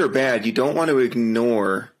 good or bad, you don't want to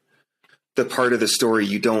ignore the part of the story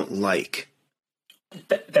you don't like.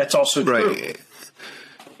 That's also true. Right.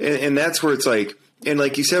 And that's where it's like, and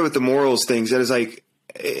like you said with the morals things, that is like,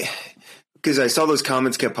 because I saw those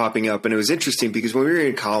comments kept popping up, and it was interesting because when we were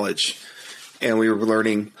in college and we were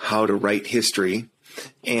learning how to write history,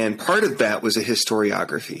 and part of that was a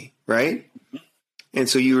historiography, right? And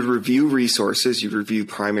so you would review resources, you'd review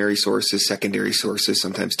primary sources, secondary sources,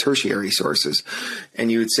 sometimes tertiary sources, and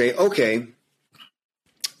you would say, okay,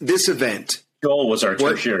 this event. Joel was our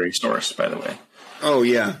tertiary source, by the way. Oh,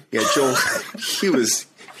 yeah. Yeah, Joel,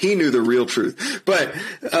 he knew the real truth. But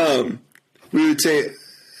we would say,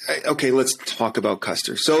 okay, let's talk about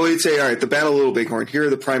Custer. So we'd say, all right, the Battle of Little Bighorn, here are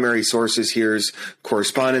the primary sources. Here's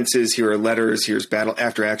correspondences. Here are letters. Here's battle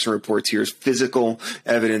after action reports. Here's physical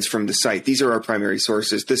evidence from the site. These are our primary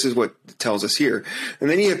sources. This is what tells us here. And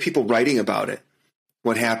then you have people writing about it,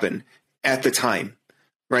 what happened at the time,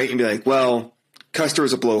 right? And be like, well, Custer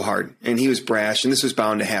was a blowhard, and he was brash, and this was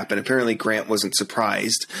bound to happen. Apparently, Grant wasn't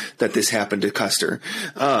surprised that this happened to Custer.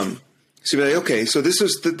 So you'd be like, okay, so this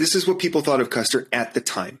is what people thought of Custer at the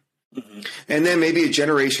time. Mm-hmm. And then maybe a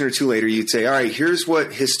generation or two later, you'd say, all right, here's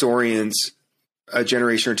what historians a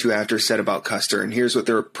generation or two after said about Custer, and here's what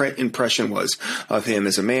their impression was of him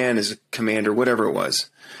as a man, as a commander, whatever it was.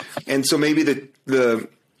 And so maybe the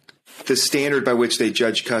standard by which they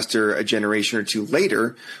judged Custer a generation or two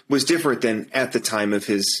later was different than at the time of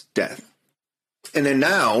his death. And then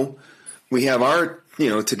now we have our,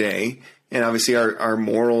 today, and obviously our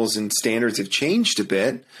morals and standards have changed a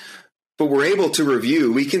bit, but we're able to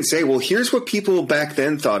review. We can say, well, here's what people back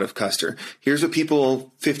then thought of Custer. Here's what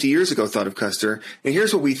people 50 years ago thought of Custer. And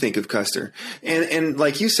here's what we think of Custer. And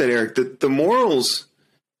like you said, Eric, the morals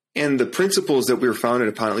and the principles that we were founded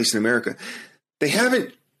upon, at least in America, they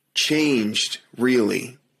haven't changed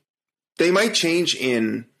really. They might change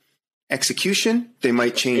in execution. They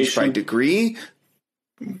might change by degree.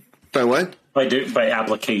 By what? By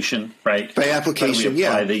application, right? By application,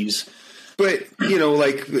 yeah. By these. But,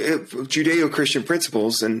 like Judeo-Christian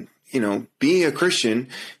principles and, being a Christian,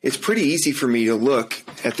 it's pretty easy for me to look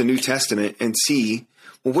at the New Testament and see,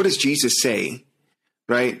 well, what does Jesus say,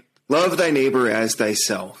 right? Love thy neighbor as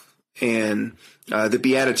thyself. And the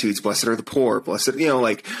Beatitudes, blessed are the poor, blessed,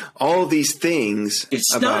 all of these things.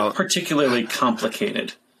 It's not particularly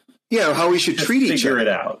complicated. Yeah, how we should treat each other. Figure it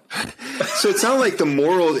out. So it's not like the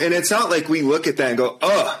moral, and it's not like we look at that and go,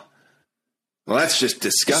 oh, well, that's just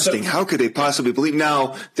disgusting. How could they possibly believe?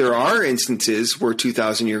 Now, there are instances where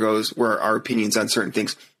 2,000 years ago, where our opinions on certain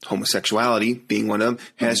things, homosexuality being one of them,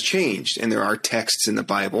 has changed. And there are texts in the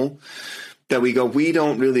Bible that we go, we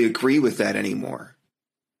don't really agree with that anymore.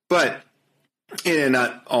 But, and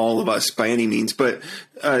not all of us by any means, but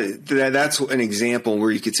that's an example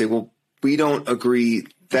where you could say, well, we don't agree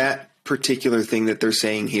that particular thing that they're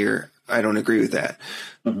saying here. I don't agree with that.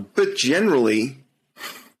 Mm-hmm. But generally,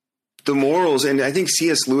 the morals, and I think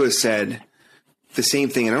C.S. Lewis said the same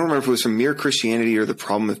thing, and I don't remember if it was from Mere Christianity or The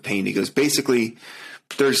Problem of Pain. He goes, basically,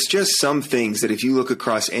 there's just some things that if you look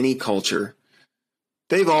across any culture,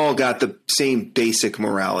 they've all got the same basic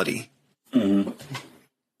morality. Mm-hmm.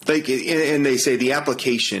 And they say the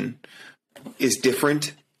application is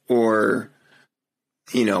different, or,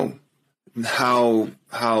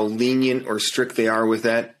 how lenient or strict they are with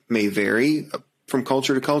that may vary from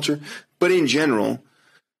culture to culture. But in general,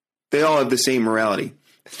 they all have the same morality.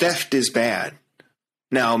 Theft is bad.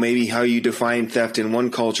 Now, maybe how you define theft in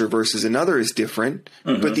one culture versus another is different,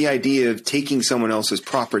 mm-hmm. but the idea of taking someone else's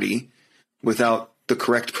property without the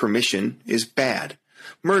correct permission is bad.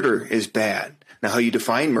 Murder is bad. Now, how you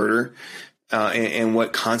define murder and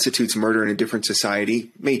what constitutes murder in a different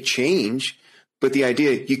society may change, but the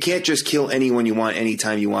idea, you can't just kill anyone you want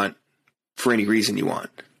anytime you want for any reason you want.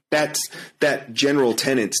 That general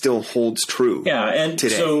tenet still holds true. Yeah, and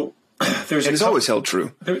today. So it's always held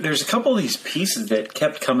true. There's a couple of these pieces that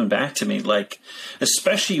kept coming back to me,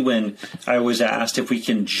 especially when I was asked if we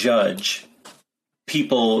can judge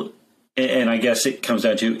people, and I guess it comes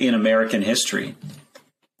down to in American history,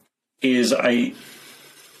 that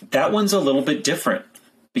one's a little bit different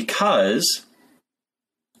because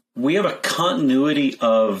we have a continuity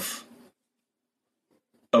of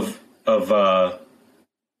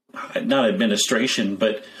not administration,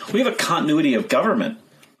 but we have a continuity of government.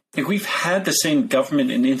 Like, we've had the same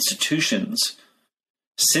government and institutions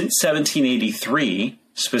since 1783,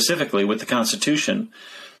 specifically with the Constitution,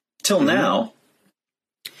 till now.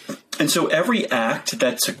 And so every act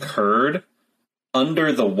that's occurred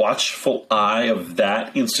under the watchful eye of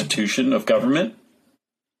that institution of government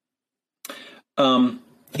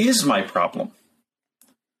is my problem.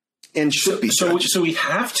 And should be judged. So we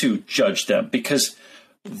have to judge them because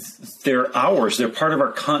they're ours. They're part of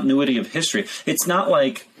our continuity of history. It's not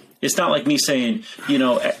like me saying,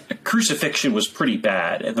 crucifixion was pretty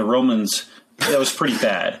bad and the Romans, that was pretty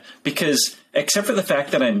bad, because except for the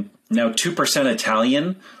fact that I'm now 2%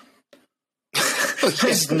 Italian,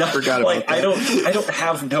 I don't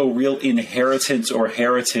have no real inheritance or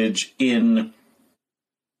heritage in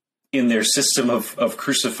their system of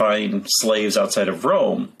crucifying slaves outside of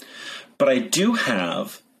Rome. But I do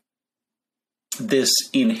have this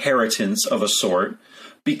inheritance of a sort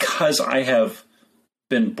because I have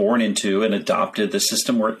been born into and adopted the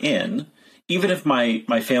system we're in. Even if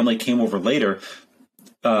my family came over later,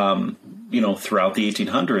 throughout the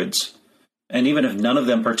 1800s, and even if none of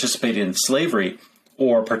them participated in slavery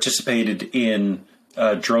or participated in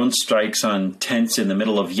drone strikes on tents in the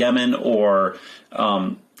middle of Yemen or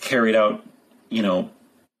carried out,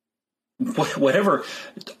 whatever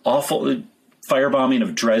awful firebombing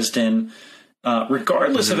of Dresden,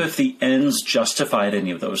 regardless of if the ends justified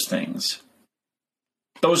any of those things.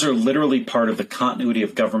 Those are literally part of the continuity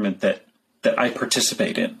of government that I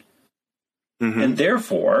participate in. And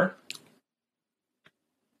therefore,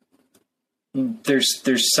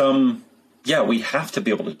 there's some, we have to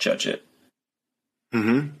be able to judge it.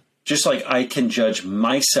 Just like I can judge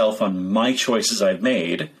myself on my choices I've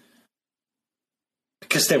made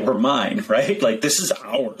because they were mine, right? Like, this is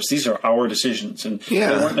ours. These are our decisions. And they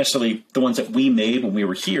weren't necessarily the ones that we made when we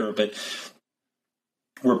were here, but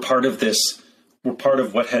we're part of this. We're part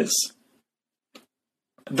of what has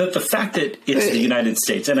the fact that it's the United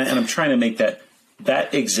States. And I'm trying to make that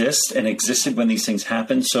exists and existed when these things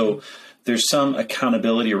happen. So there's some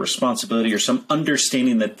accountability or responsibility or some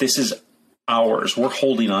understanding that this is ours. We're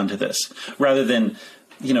holding on to this rather than,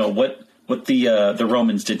 what the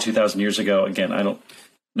Romans did 2,000 years ago. Again, I don't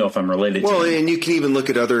know if I'm related to them. And you can even look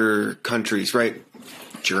at other countries, right?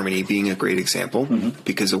 Germany being a great example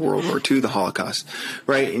because of World War II, the Holocaust,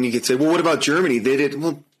 right? And you could say, well, what about Germany? They did,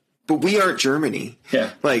 but we aren't Germany.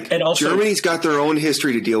 Yeah. And also, Germany's got their own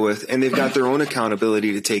history to deal with, and they've got their own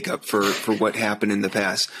accountability to take up for what happened in the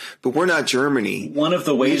past. But we're not Germany. One of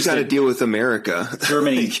the ways we've got to deal with America.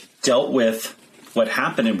 Germany dealt with what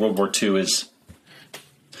happened in World War II is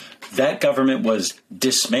that government was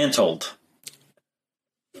dismantled.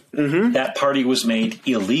 That party was made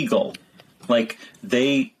illegal. Like,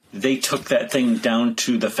 they took that thing down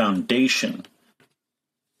to the foundation.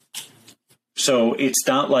 So it's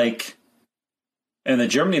not like, and the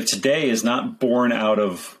Germany of today is not born out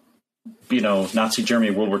of, Nazi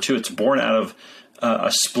Germany, World War II. It's born out of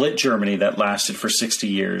a split Germany that lasted for 60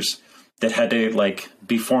 years that had to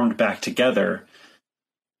be formed back together.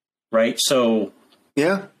 Right. So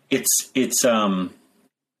it's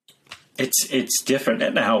different.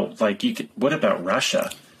 And now, what about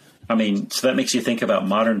Russia? I mean, so that makes you think about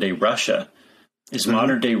modern day Russia. Is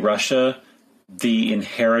modern day Russia the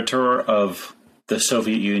inheritor of the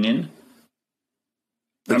Soviet Union?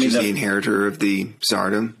 Which is the inheritor of the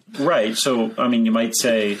Tsardom. Right. So, I mean, you might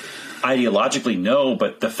say ideologically no,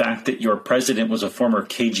 but the fact that your president was a former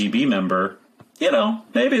KGB member,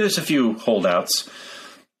 maybe there's a few holdouts.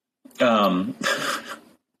 So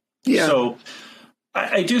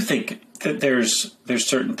I do think that there's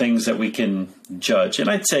certain things that we can judge. And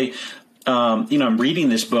I'd say, I'm reading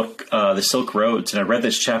this book, The Silk Roads, and I read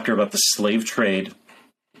this chapter about the slave trade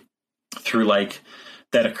through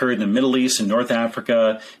that occurred in the Middle East and North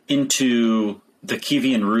Africa into the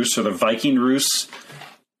Kievan Rus or the Viking Rus.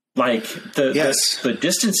 The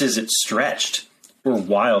distances it stretched were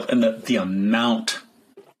wild. And the amount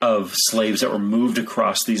of slaves that were moved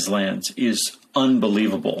across these lands is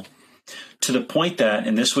unbelievable. To the point that,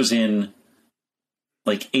 and this was in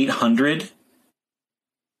 800,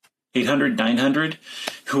 900,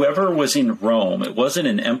 whoever was in Rome, it wasn't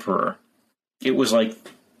an emperor. It was I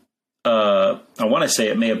want to say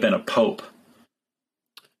it may have been a pope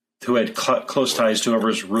who had close ties to whoever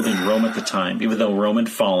was ruling Rome at the time, even though Rome had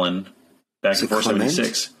fallen back in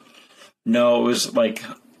 476. No, it was I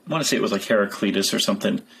want to say it was Heraclitus or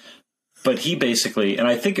something. But he basically, and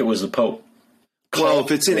I think it was the pope. Well,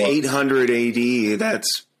 if it's in 800 AD,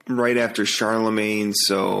 that's right after Charlemagne,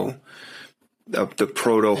 so the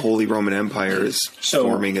proto Holy Roman Empire is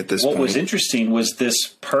forming at this point. What was interesting was this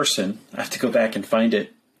person, I have to go back and find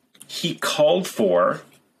it, he called for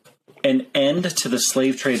an end to the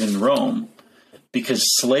slave trade in Rome because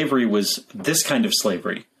slavery was this kind of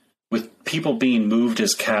slavery, with people being moved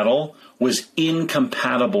as cattle, was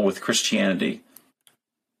incompatible with Christianity.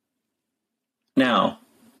 Now,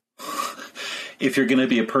 if you're going to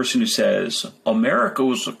be a person who says, America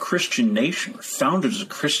was a Christian nation, or founded as a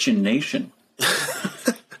Christian nation,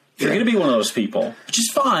 if you're going to be one of those people, which is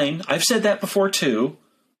fine, I've said that before too,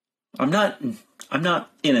 I'm not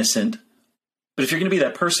innocent, but if you're going to be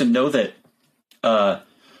that person, know that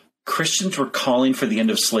Christians were calling for the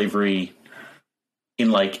end of slavery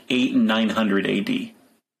in like 800 and 900 AD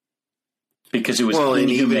because it was inhumane.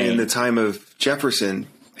 And even in the time of Jefferson,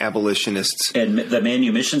 abolitionists and the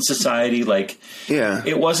Manumission Society,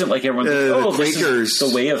 it wasn't like everyone the Quakers, this is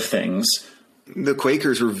the way of things. The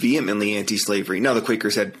Quakers were vehemently anti-slavery. Now, the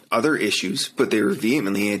Quakers had other issues, but they were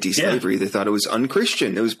vehemently anti-slavery. They thought it was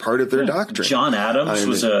unchristian. It was part of their doctrine. John Adams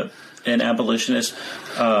was an abolitionist.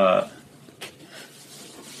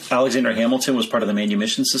 Alexander Hamilton was part of the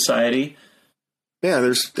Manumission Society. Yeah,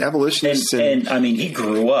 there's abolitionists. And I mean, he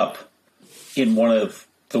grew up in one of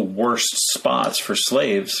the worst spots for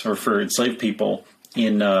slaves or for enslaved people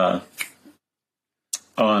in the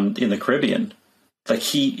Caribbean. Like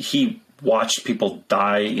he watched people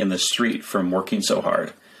die in the street from working so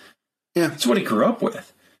hard. Yeah. That's what he grew up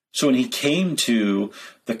with. So when he came to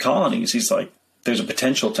the colonies, he's like, there's a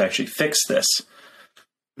potential to actually fix this.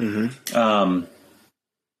 Mm-hmm.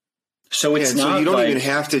 So it's not. So you don't even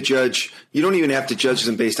have to judge. You don't even have to judge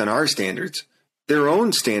them based on our standards. Their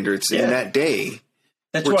own standards in that day.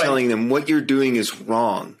 We're telling them what you're doing is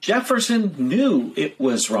wrong. Jefferson knew it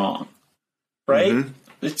was wrong, right?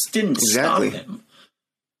 Mm-hmm. It didn't stop him.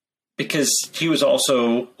 Because he was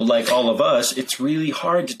also, like all of us, it's really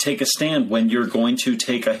hard to take a stand when you're going to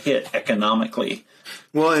take a hit economically.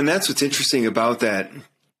 Well, and that's what's interesting about that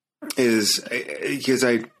is because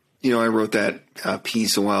I wrote that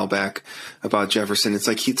piece a while back about Jefferson. It's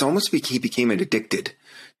like it's almost he became addicted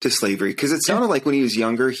to slavery because it sounded like when he was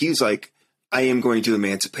younger, he was like, I am going to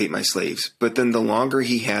emancipate my slaves. But then the longer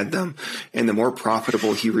he had them and the more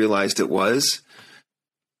profitable he realized it was,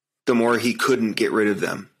 the more he couldn't get rid of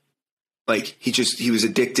them. Like he was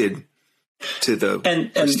addicted to the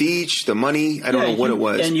prestige, the money. I don't know what it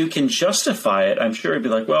was. And you can justify it. I'm sure he'd be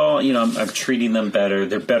like, well, I'm treating them better.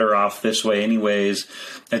 They're better off this way anyways.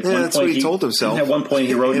 At one that's point, what he told himself. At one point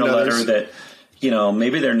he wrote in a letter that,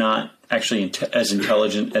 maybe they're not actually as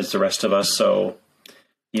intelligent as the rest of us. So,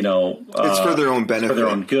 it's for their own benefit. For their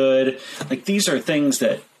own good. Like these are things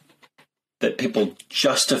that people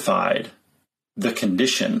justified the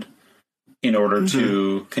condition in order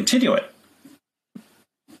to continue it.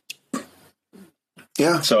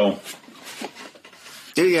 Yeah. So.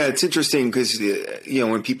 Yeah, it's interesting because,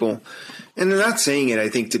 when people, and they're not saying it, I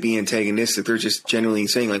think, to be antagonistic. They're just generally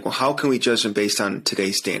saying, like, well, how can we judge them based on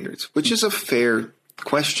today's standards? Which is a fair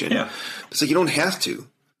question. Yeah. It's like you don't have to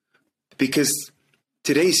because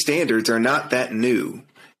today's standards are not that new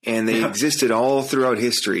and they existed all throughout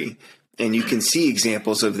history. And you can see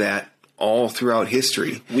examples of that all throughout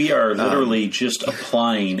history. We are literally just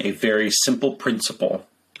applying a very simple principle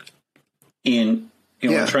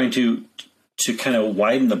we're trying to kind of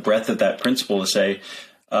widen the breadth of that principle to say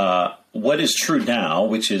what is true now,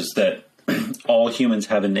 which is that all humans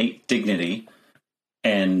have innate dignity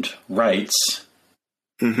and rights.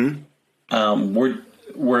 Mm-hmm.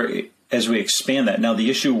 We're as we expand that now, the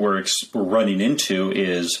issue we're running into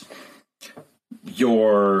is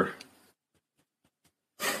the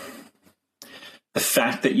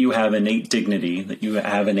fact that you have innate dignity, that you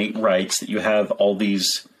have innate rights, that you have all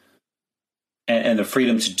these, and the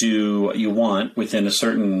freedom to do what you want within a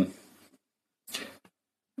certain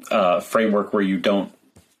framework where you don't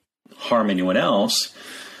harm anyone else,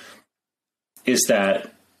 is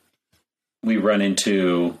that we run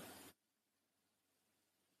into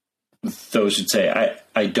those who'd say,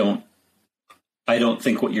 I don't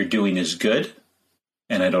think what you're doing is good,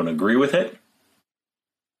 and I don't agree with it.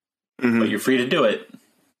 Mm-hmm. But you're free to do it.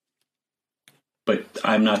 But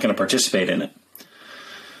I'm not going to participate in it.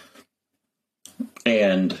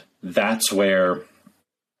 And that's where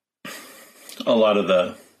a lot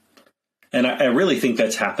of and I really think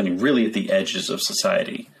that's happening really at the edges of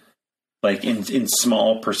society. Like in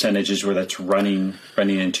small percentages where that's running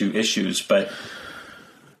into issues. But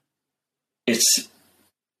it's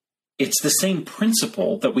the same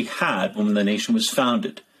principle that we had when the nation was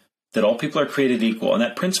founded. That all people are created equal. And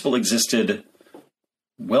that principle existed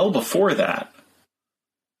well before that.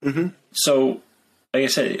 Mm-hmm. So like I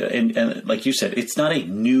said, and like you said, it's not a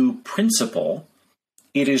new principle.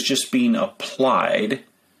 It is just being applied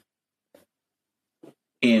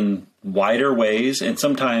in wider ways and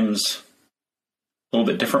sometimes a little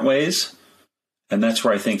bit different ways. And that's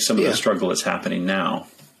where I think some of the struggle is happening now.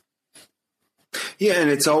 Yeah, and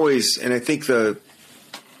it's always, and I think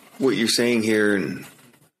what you're saying here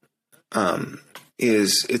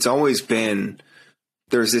is it's always been,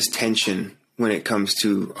 there's this tension when it comes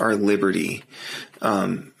to our liberty.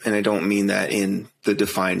 And I don't mean that in the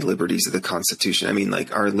defined liberties of the Constitution. I mean,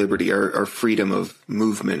 like our liberty, our freedom of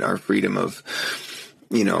movement, our freedom of,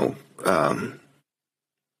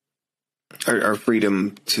 our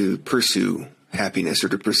freedom to pursue happiness or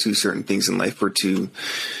to pursue certain things in life, or to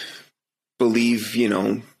believe,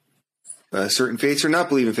 certain faiths or not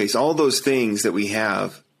believe in faiths, all those things that we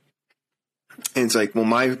have. And it's like, well,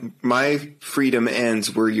 my freedom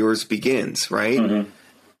ends where yours begins. Right. Mm-hmm.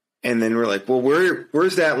 And then we're like, well,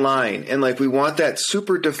 where's that line? And like, we want that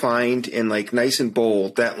super defined and like nice and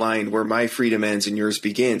bold, that line where my freedom ends and yours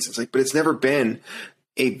begins. It's like, but it's never been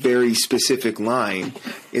a very specific line.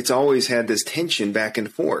 It's always had this tension back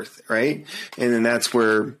and forth. Right. And then that's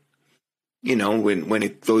where,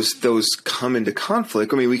 when those come into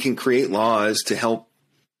conflict, I mean, we can create laws to help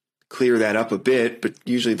clear that up a bit, but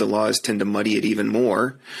usually the laws tend to muddy it even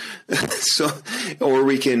more. Or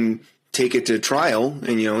we can take it to trial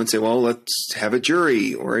and say, well, let's have a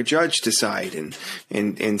jury or a judge decide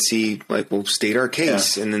and see, like, we'll state our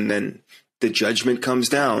case. Yeah. And then the judgment comes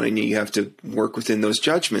down and you have to work within those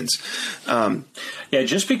judgments.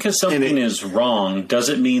 Just because something is wrong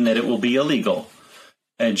doesn't mean that it will be illegal.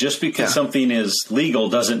 And just because something is legal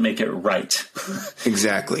doesn't make it right.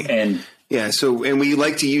 Exactly. And we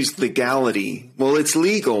like to use legality. Well, it's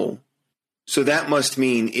legal, so that must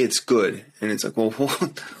mean it's good. And it's like, well,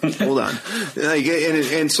 hold on.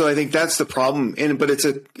 And so I think that's the problem. But that's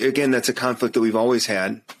a conflict that we've always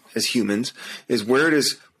had as humans, is where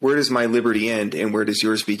does my liberty end and where does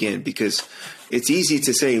yours begin? Because it's easy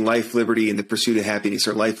to say life, liberty, and the pursuit of happiness,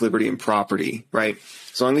 or life, liberty, and property, right?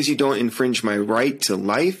 As long as you don't infringe my right to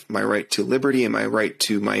life, my right to liberty, and my right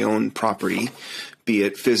to my own property, be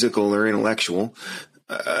it physical or intellectual,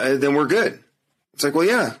 then we're good. It's like, well,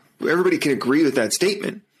 yeah, everybody can agree with that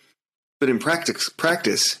statement. But in practice,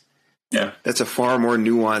 that's a far more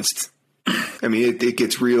nuanced, I mean, it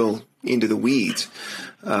gets real into the weeds.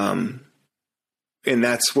 And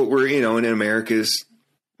that's what we're, in America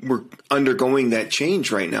we're undergoing that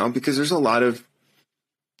change right now, because there's a lot of,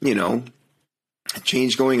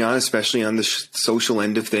 change going on, especially on the social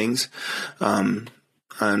end of things, on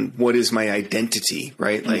what is my identity,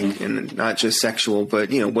 right? Like, and not just sexual,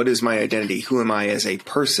 but, what is my identity? Who am I as a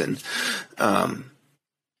person? And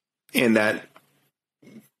that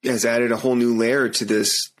has added a whole new layer to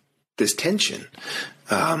this tension.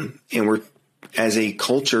 And we're, as a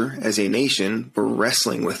culture, as a nation, we're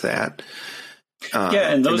wrestling with that.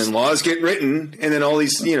 And then laws get written, and then all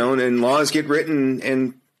these, and laws get written,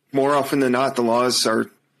 and more often than not, the laws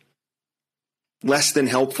are less than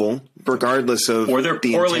helpful, regardless of, or they're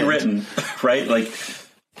poorly written, right? Like,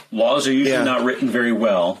 laws are usually not written very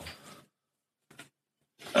well.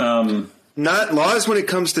 Not laws when it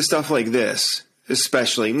comes to stuff like this,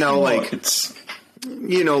 especially now. It's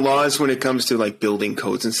laws when it comes to like building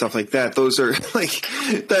codes and stuff like that. Those are like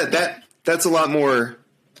that's a lot more.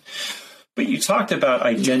 But you talked about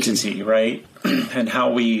identity, right? And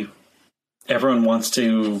how everyone wants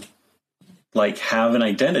to like have an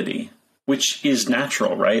identity, which is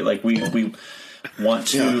natural, right? Like we want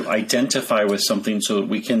to identify with something so that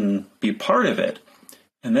we can be part of it.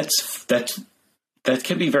 And that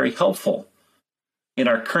can be very helpful. In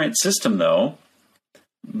our current system, though,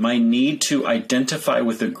 my need to identify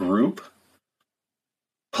with a group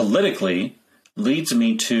politically leads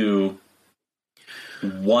me to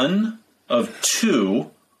one of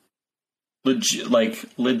two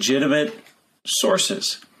legitimate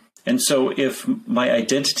sources. And so if my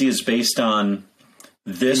identity is based on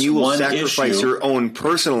this one issue, you will sacrifice your own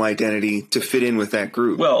personal identity to fit in with that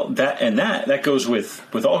group. Well, that goes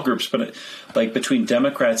with all groups, but like between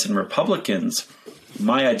Democrats and Republicans,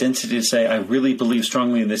 my identity to say I really believe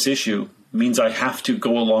strongly in this issue means I have to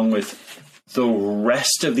go along with the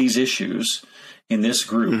rest of these issues in this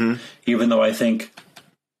group, even though I think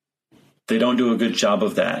they don't do a good job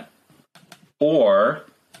of that. Or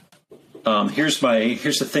here's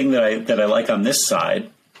the thing that I like on this side,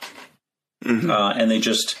 and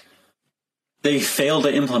they fail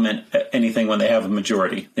to implement anything when they have a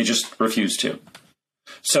majority. They just refuse to.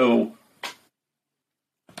 So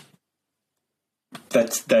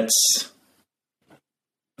that's that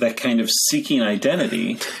kind of seeking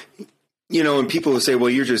identity. and people will say, well,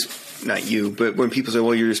 you're just, not you, but when people say,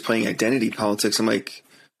 well, you're just playing identity politics, I'm like,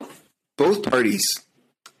 both parties,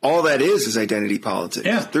 all that is identity politics.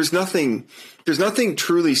 Yeah. There's nothing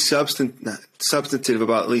truly substantive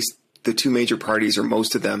about at least the two major parties or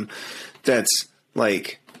most of them that's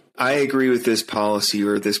like, I agree with this policy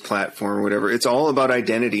or this platform or whatever. It's all about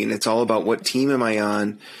identity, and it's all about what team am I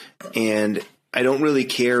on, and I don't really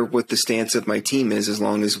care what the stance of my team is as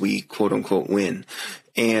long as we quote unquote win.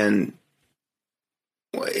 And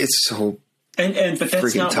it's so but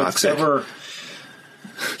that's not toxic. What's ever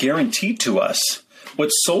guaranteed to us.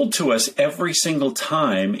 What's sold to us every single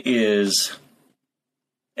time is,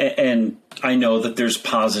 and I know that there's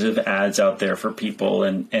positive ads out there for people,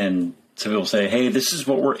 and so people say, hey, this is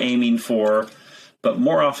what we're aiming for. But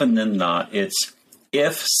more often than not, it's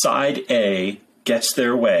if side A gets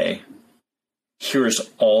their way, here's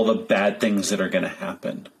all the bad things that are going to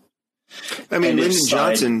happen. I mean, Lyndon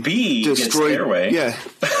Johnson destroyed their way. Yeah.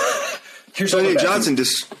 Lyndon Johnson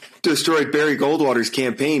destroyed Barry Goldwater's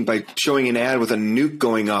campaign by showing an ad with a nuke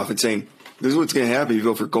going off and saying, this is what's going to happen if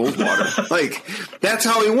you vote for Goldwater. Like, that's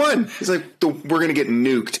how he won. It's like, we're going to get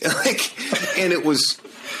nuked. And it was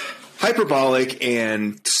hyperbolic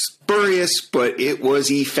and spurious, but it was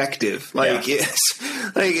effective.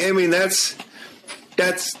 It's like, I mean, that's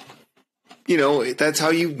that's how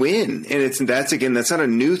you win. And that's not a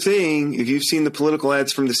new thing. If you've seen the political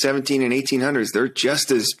ads from the 17 and 1800s, they're just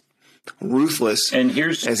as ruthless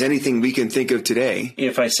as anything we can think of today.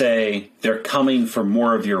 If I say they're coming for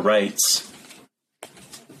more of your rights,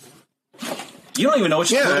 you don't even know which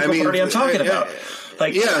political party I'm talking about.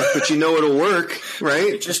 But it'll work,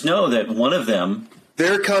 right? Just know that one of them,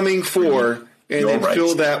 they're coming for, and then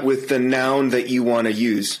fill that with the noun that you want to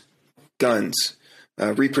use: guns,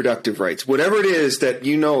 reproductive rights, whatever it is that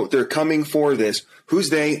they're coming for. This, who's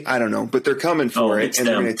they? I don't know, but they're coming for it, and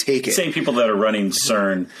they're going to take it. Same people that are running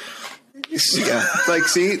CERN. Yeah,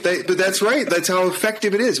 but that's right. That's how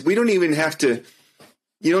effective it is. We don't even have to.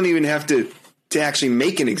 You don't even have to actually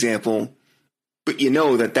make an example, but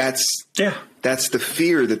that's the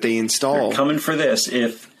fear that they install. They're coming for this.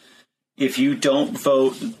 If you don't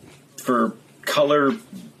vote for color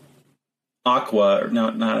aqua,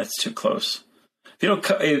 no, it's too close.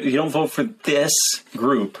 If you don't vote for this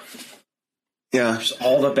group, there's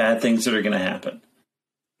all the bad things that are going to happen.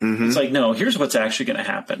 Mm-hmm. It's like, no, here's what's actually going to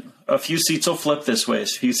happen. A few seats will flip this way. A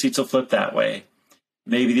few seats will flip that way.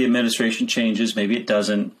 Maybe the administration changes. Maybe it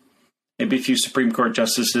doesn't. Maybe a few Supreme Court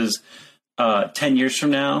justices 10 years from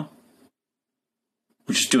now,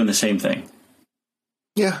 we're just doing the same thing.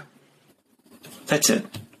 Yeah. That's it.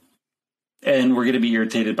 And we're going to be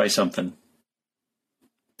irritated by something.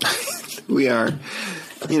 We are.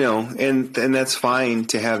 And that's fine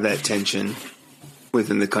to have that tension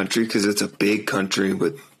within the country because it's a big country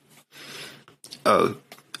with a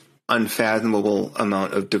unfathomable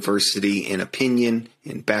amount of diversity in opinion,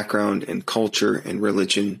 in background, in culture, in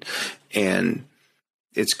religion. And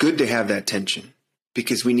it's good to have that tension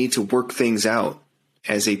because we need to work things out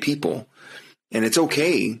as a people. And it's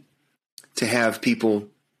okay to have people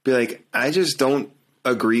be like, I just don't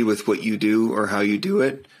agree with what you do or how you do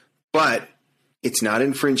it, but it's not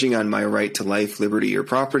infringing on my right to life, liberty, or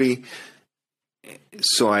property.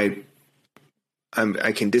 So I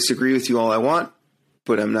can disagree with you all I want,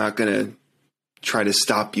 but I'm not going to try to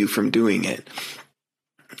stop you from doing it.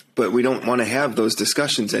 But we don't want to have those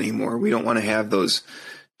discussions anymore. We don't want to have those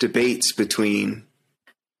debates between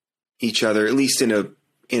each other, at least in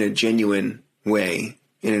a genuine way,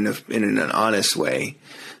 in an honest way.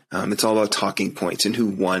 It's all about talking points and who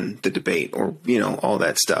won the debate or, all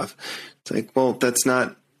that stuff. It's like, well, that's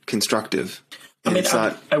not constructive. I mean,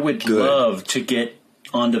 I would love to get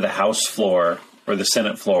onto the House floor or the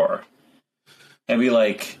Senate floor and be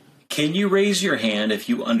like, can you raise your hand if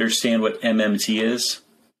you understand what MMT is?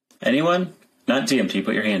 Anyone? Not DMT,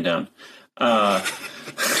 put your hand down.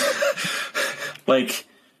 Like,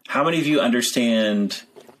 how many of you understand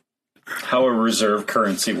how a reserve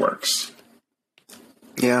currency works?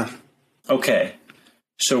 Yeah. Okay.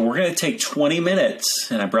 So we're going to take 20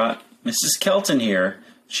 minutes, and I brought Mrs. Kelton here.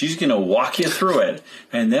 She's going to walk you through it.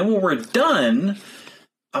 And then when we're done,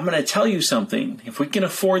 I'm going to tell you something. If we can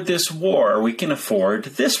afford this war, we can afford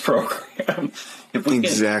this program. If we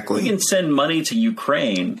can send money to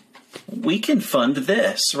Ukraine, we can fund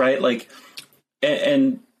this, right? Like,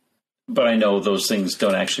 but I know those things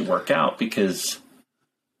don't actually work out because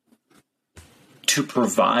to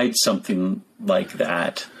provide something like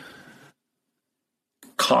that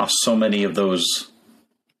costs so many of those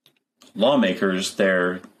lawmakers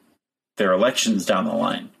their elections down the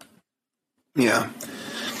line. Yeah.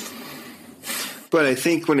 But I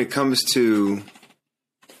think when it comes to,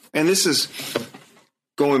 and this is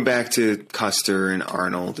going back to Custer and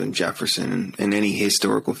Arnold and Jefferson and any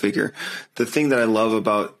historical figure, the thing that I love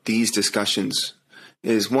about these discussions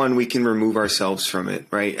is, one, we can remove ourselves from it,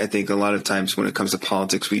 right? I think a lot of times when it comes to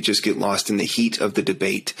politics, we just get lost in the heat of the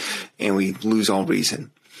debate and we lose all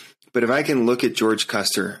reason. But if I can look at George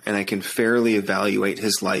Custer and I can fairly evaluate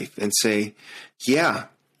his life and say, yeah,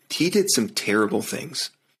 he did some terrible things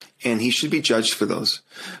and he should be judged for those.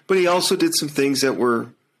 But he also did some things that were,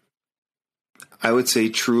 I would say,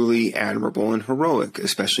 truly admirable and heroic,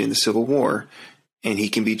 especially in the Civil War. And he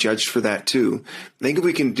can be judged for that too. I think if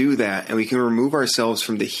we can do that and we can remove ourselves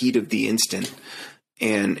from the heat of the instant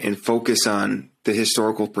and focus on the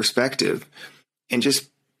historical perspective and just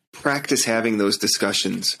practice having those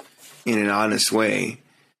discussions in an honest way.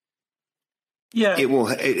 Yeah.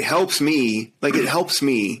 It helps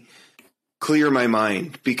me clear my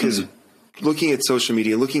mind, because looking at social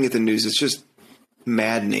media, looking at the news, it's just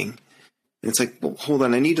maddening. And it's like, well, hold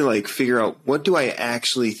on, I need to figure out, what do I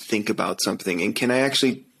actually think about something? And can I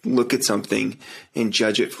actually look at something and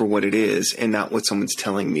judge it for what it is and not what someone's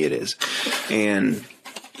telling me it is? And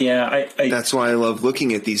yeah, that's why I love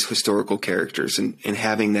looking at these historical characters and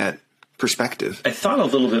having that perspective. I thought a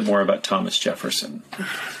little bit more about Thomas Jefferson.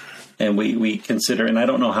 And we consider, and I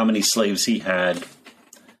don't know how many slaves he had.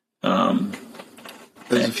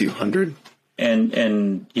 There's a few hundred.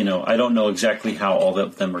 And I don't know exactly how all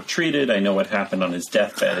of them were treated. I know what happened on his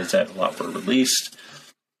deathbed is that a lot were released.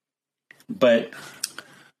 But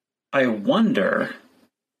I wonder,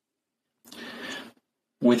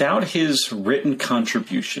 without his written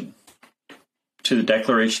contribution to the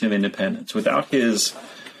Declaration of Independence, without his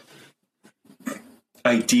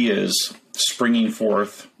ideas springing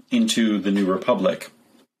forth into the new republic,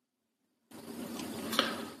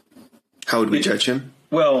 how would we judge him?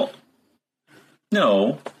 Well,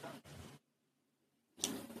 no.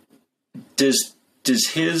 Do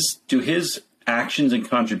his actions and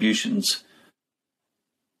contributions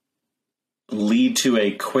lead to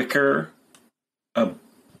a quicker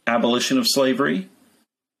abolition of slavery?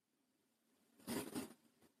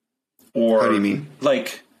 Or, how do you mean?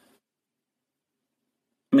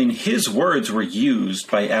 His words were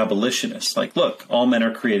used by abolitionists. Look, all men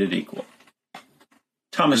are created equal.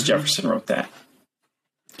 Thomas Jefferson wrote that.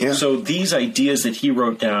 Yeah. So these ideas that he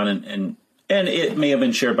wrote down, and it may have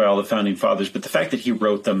been shared by all the founding fathers, but the fact that he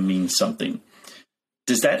wrote them means something.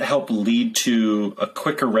 Does that help lead to a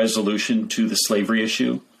quicker resolution to the slavery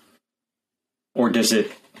issue? Or does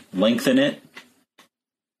it lengthen it?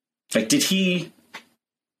 Did he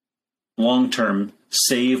long-term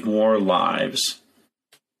save more lives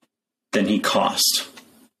than he cost?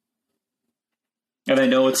 And I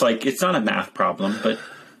know it's not a math problem, but...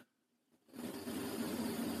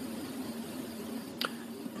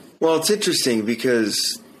 Well, it's interesting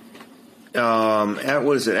because,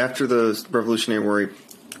 after the Revolutionary War,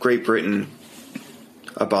 Great Britain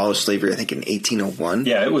abolished slavery, I think, in 1801.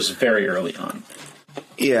 Yeah, it was very early on.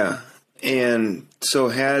 Yeah. And so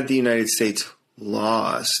had the United States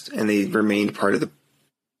lost and they remained part of the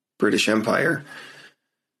British Empire,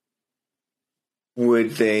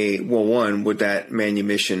 would that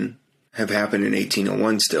manumission have happened in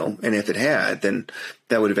 1801 still? And if it had, then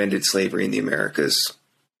that would have ended slavery in the Americas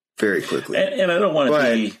very quickly. And I don't want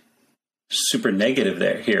to be super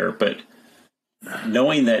negative here, but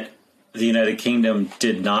knowing that the United Kingdom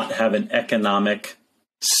did not have an economic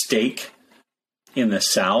stake in the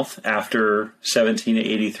South after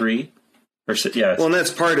 1783, well, and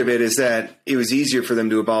that's part of it, is that it was easier for them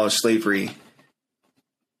to abolish slavery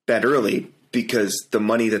that early because the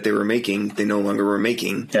money that they were making, they no longer were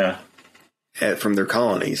making from their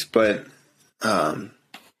colonies. But I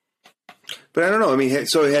don't know.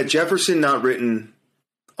 So had Jefferson not written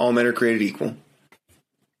 "All Men Are Created Equal,"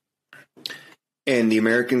 and the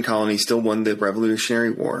American colony still won the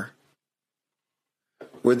Revolutionary War,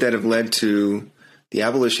 would that have led to the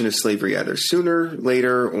abolition of slavery either sooner,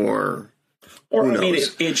 later, or who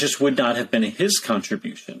knows? It just would not have been his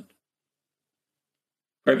contribution,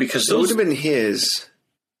 right? Because it would have been his,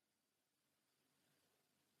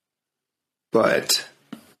 but.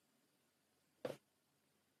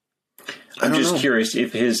 I'm just curious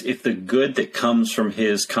if the good that comes from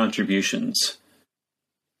his contributions,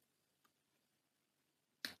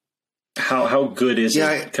 how good is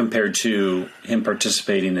it compared to him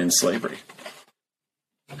participating in slavery?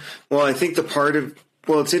 Well, I think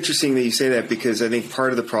it's interesting that you say that, because I think part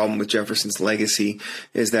of the problem with Jefferson's legacy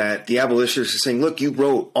is that the abolitionists are saying, look, you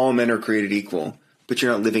wrote all men are created equal, but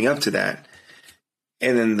you're not living up to that.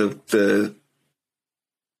 And then the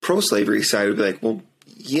pro-slavery side would be like, well,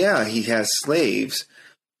 yeah, he has slaves,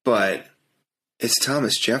 but it's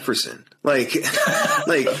Thomas Jefferson. Like,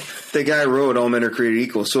 like the guy wrote "All men are created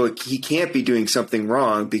equal," so he can't be doing something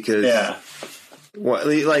wrong because,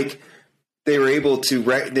 like, they were able to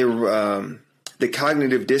the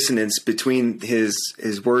cognitive dissonance between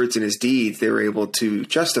his words and his deeds. They were able to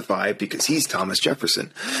justify because he's Thomas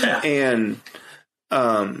Jefferson, and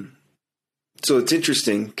so it's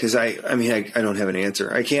interesting because I don't have an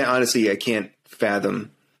answer. I can't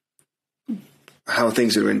fathom how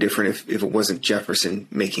things would have been different if it wasn't Jefferson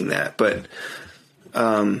making that. But,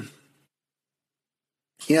 I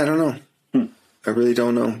don't know. I really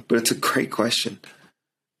don't know, but it's a great question.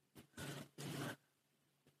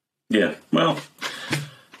 Yeah. Well,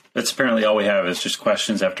 that's apparently all we have is just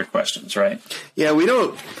questions after questions, right? Yeah, we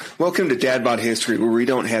don't. Welcome to Dad Bod History, where we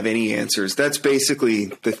don't have any answers. That's basically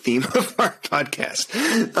the theme of our podcast.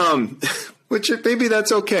 Which maybe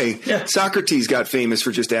that's okay. Yeah. Socrates got famous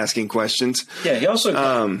for just asking questions. Yeah, he also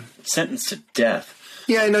got sentenced to death.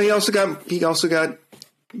 Yeah, I know. He also got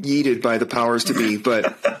yeeted by the powers to be.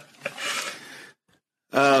 But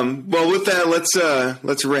well, with that,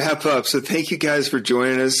 let's wrap up. So thank you guys for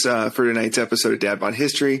joining us for tonight's episode of Dad Bod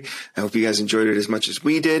History. I hope you guys enjoyed it as much as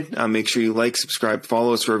we did. Make sure you like, subscribe,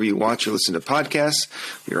 follow us wherever you watch or listen to podcasts.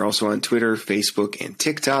 We are also on Twitter, Facebook, and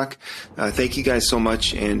TikTok. Thank you guys so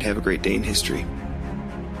much, and have a great day in history.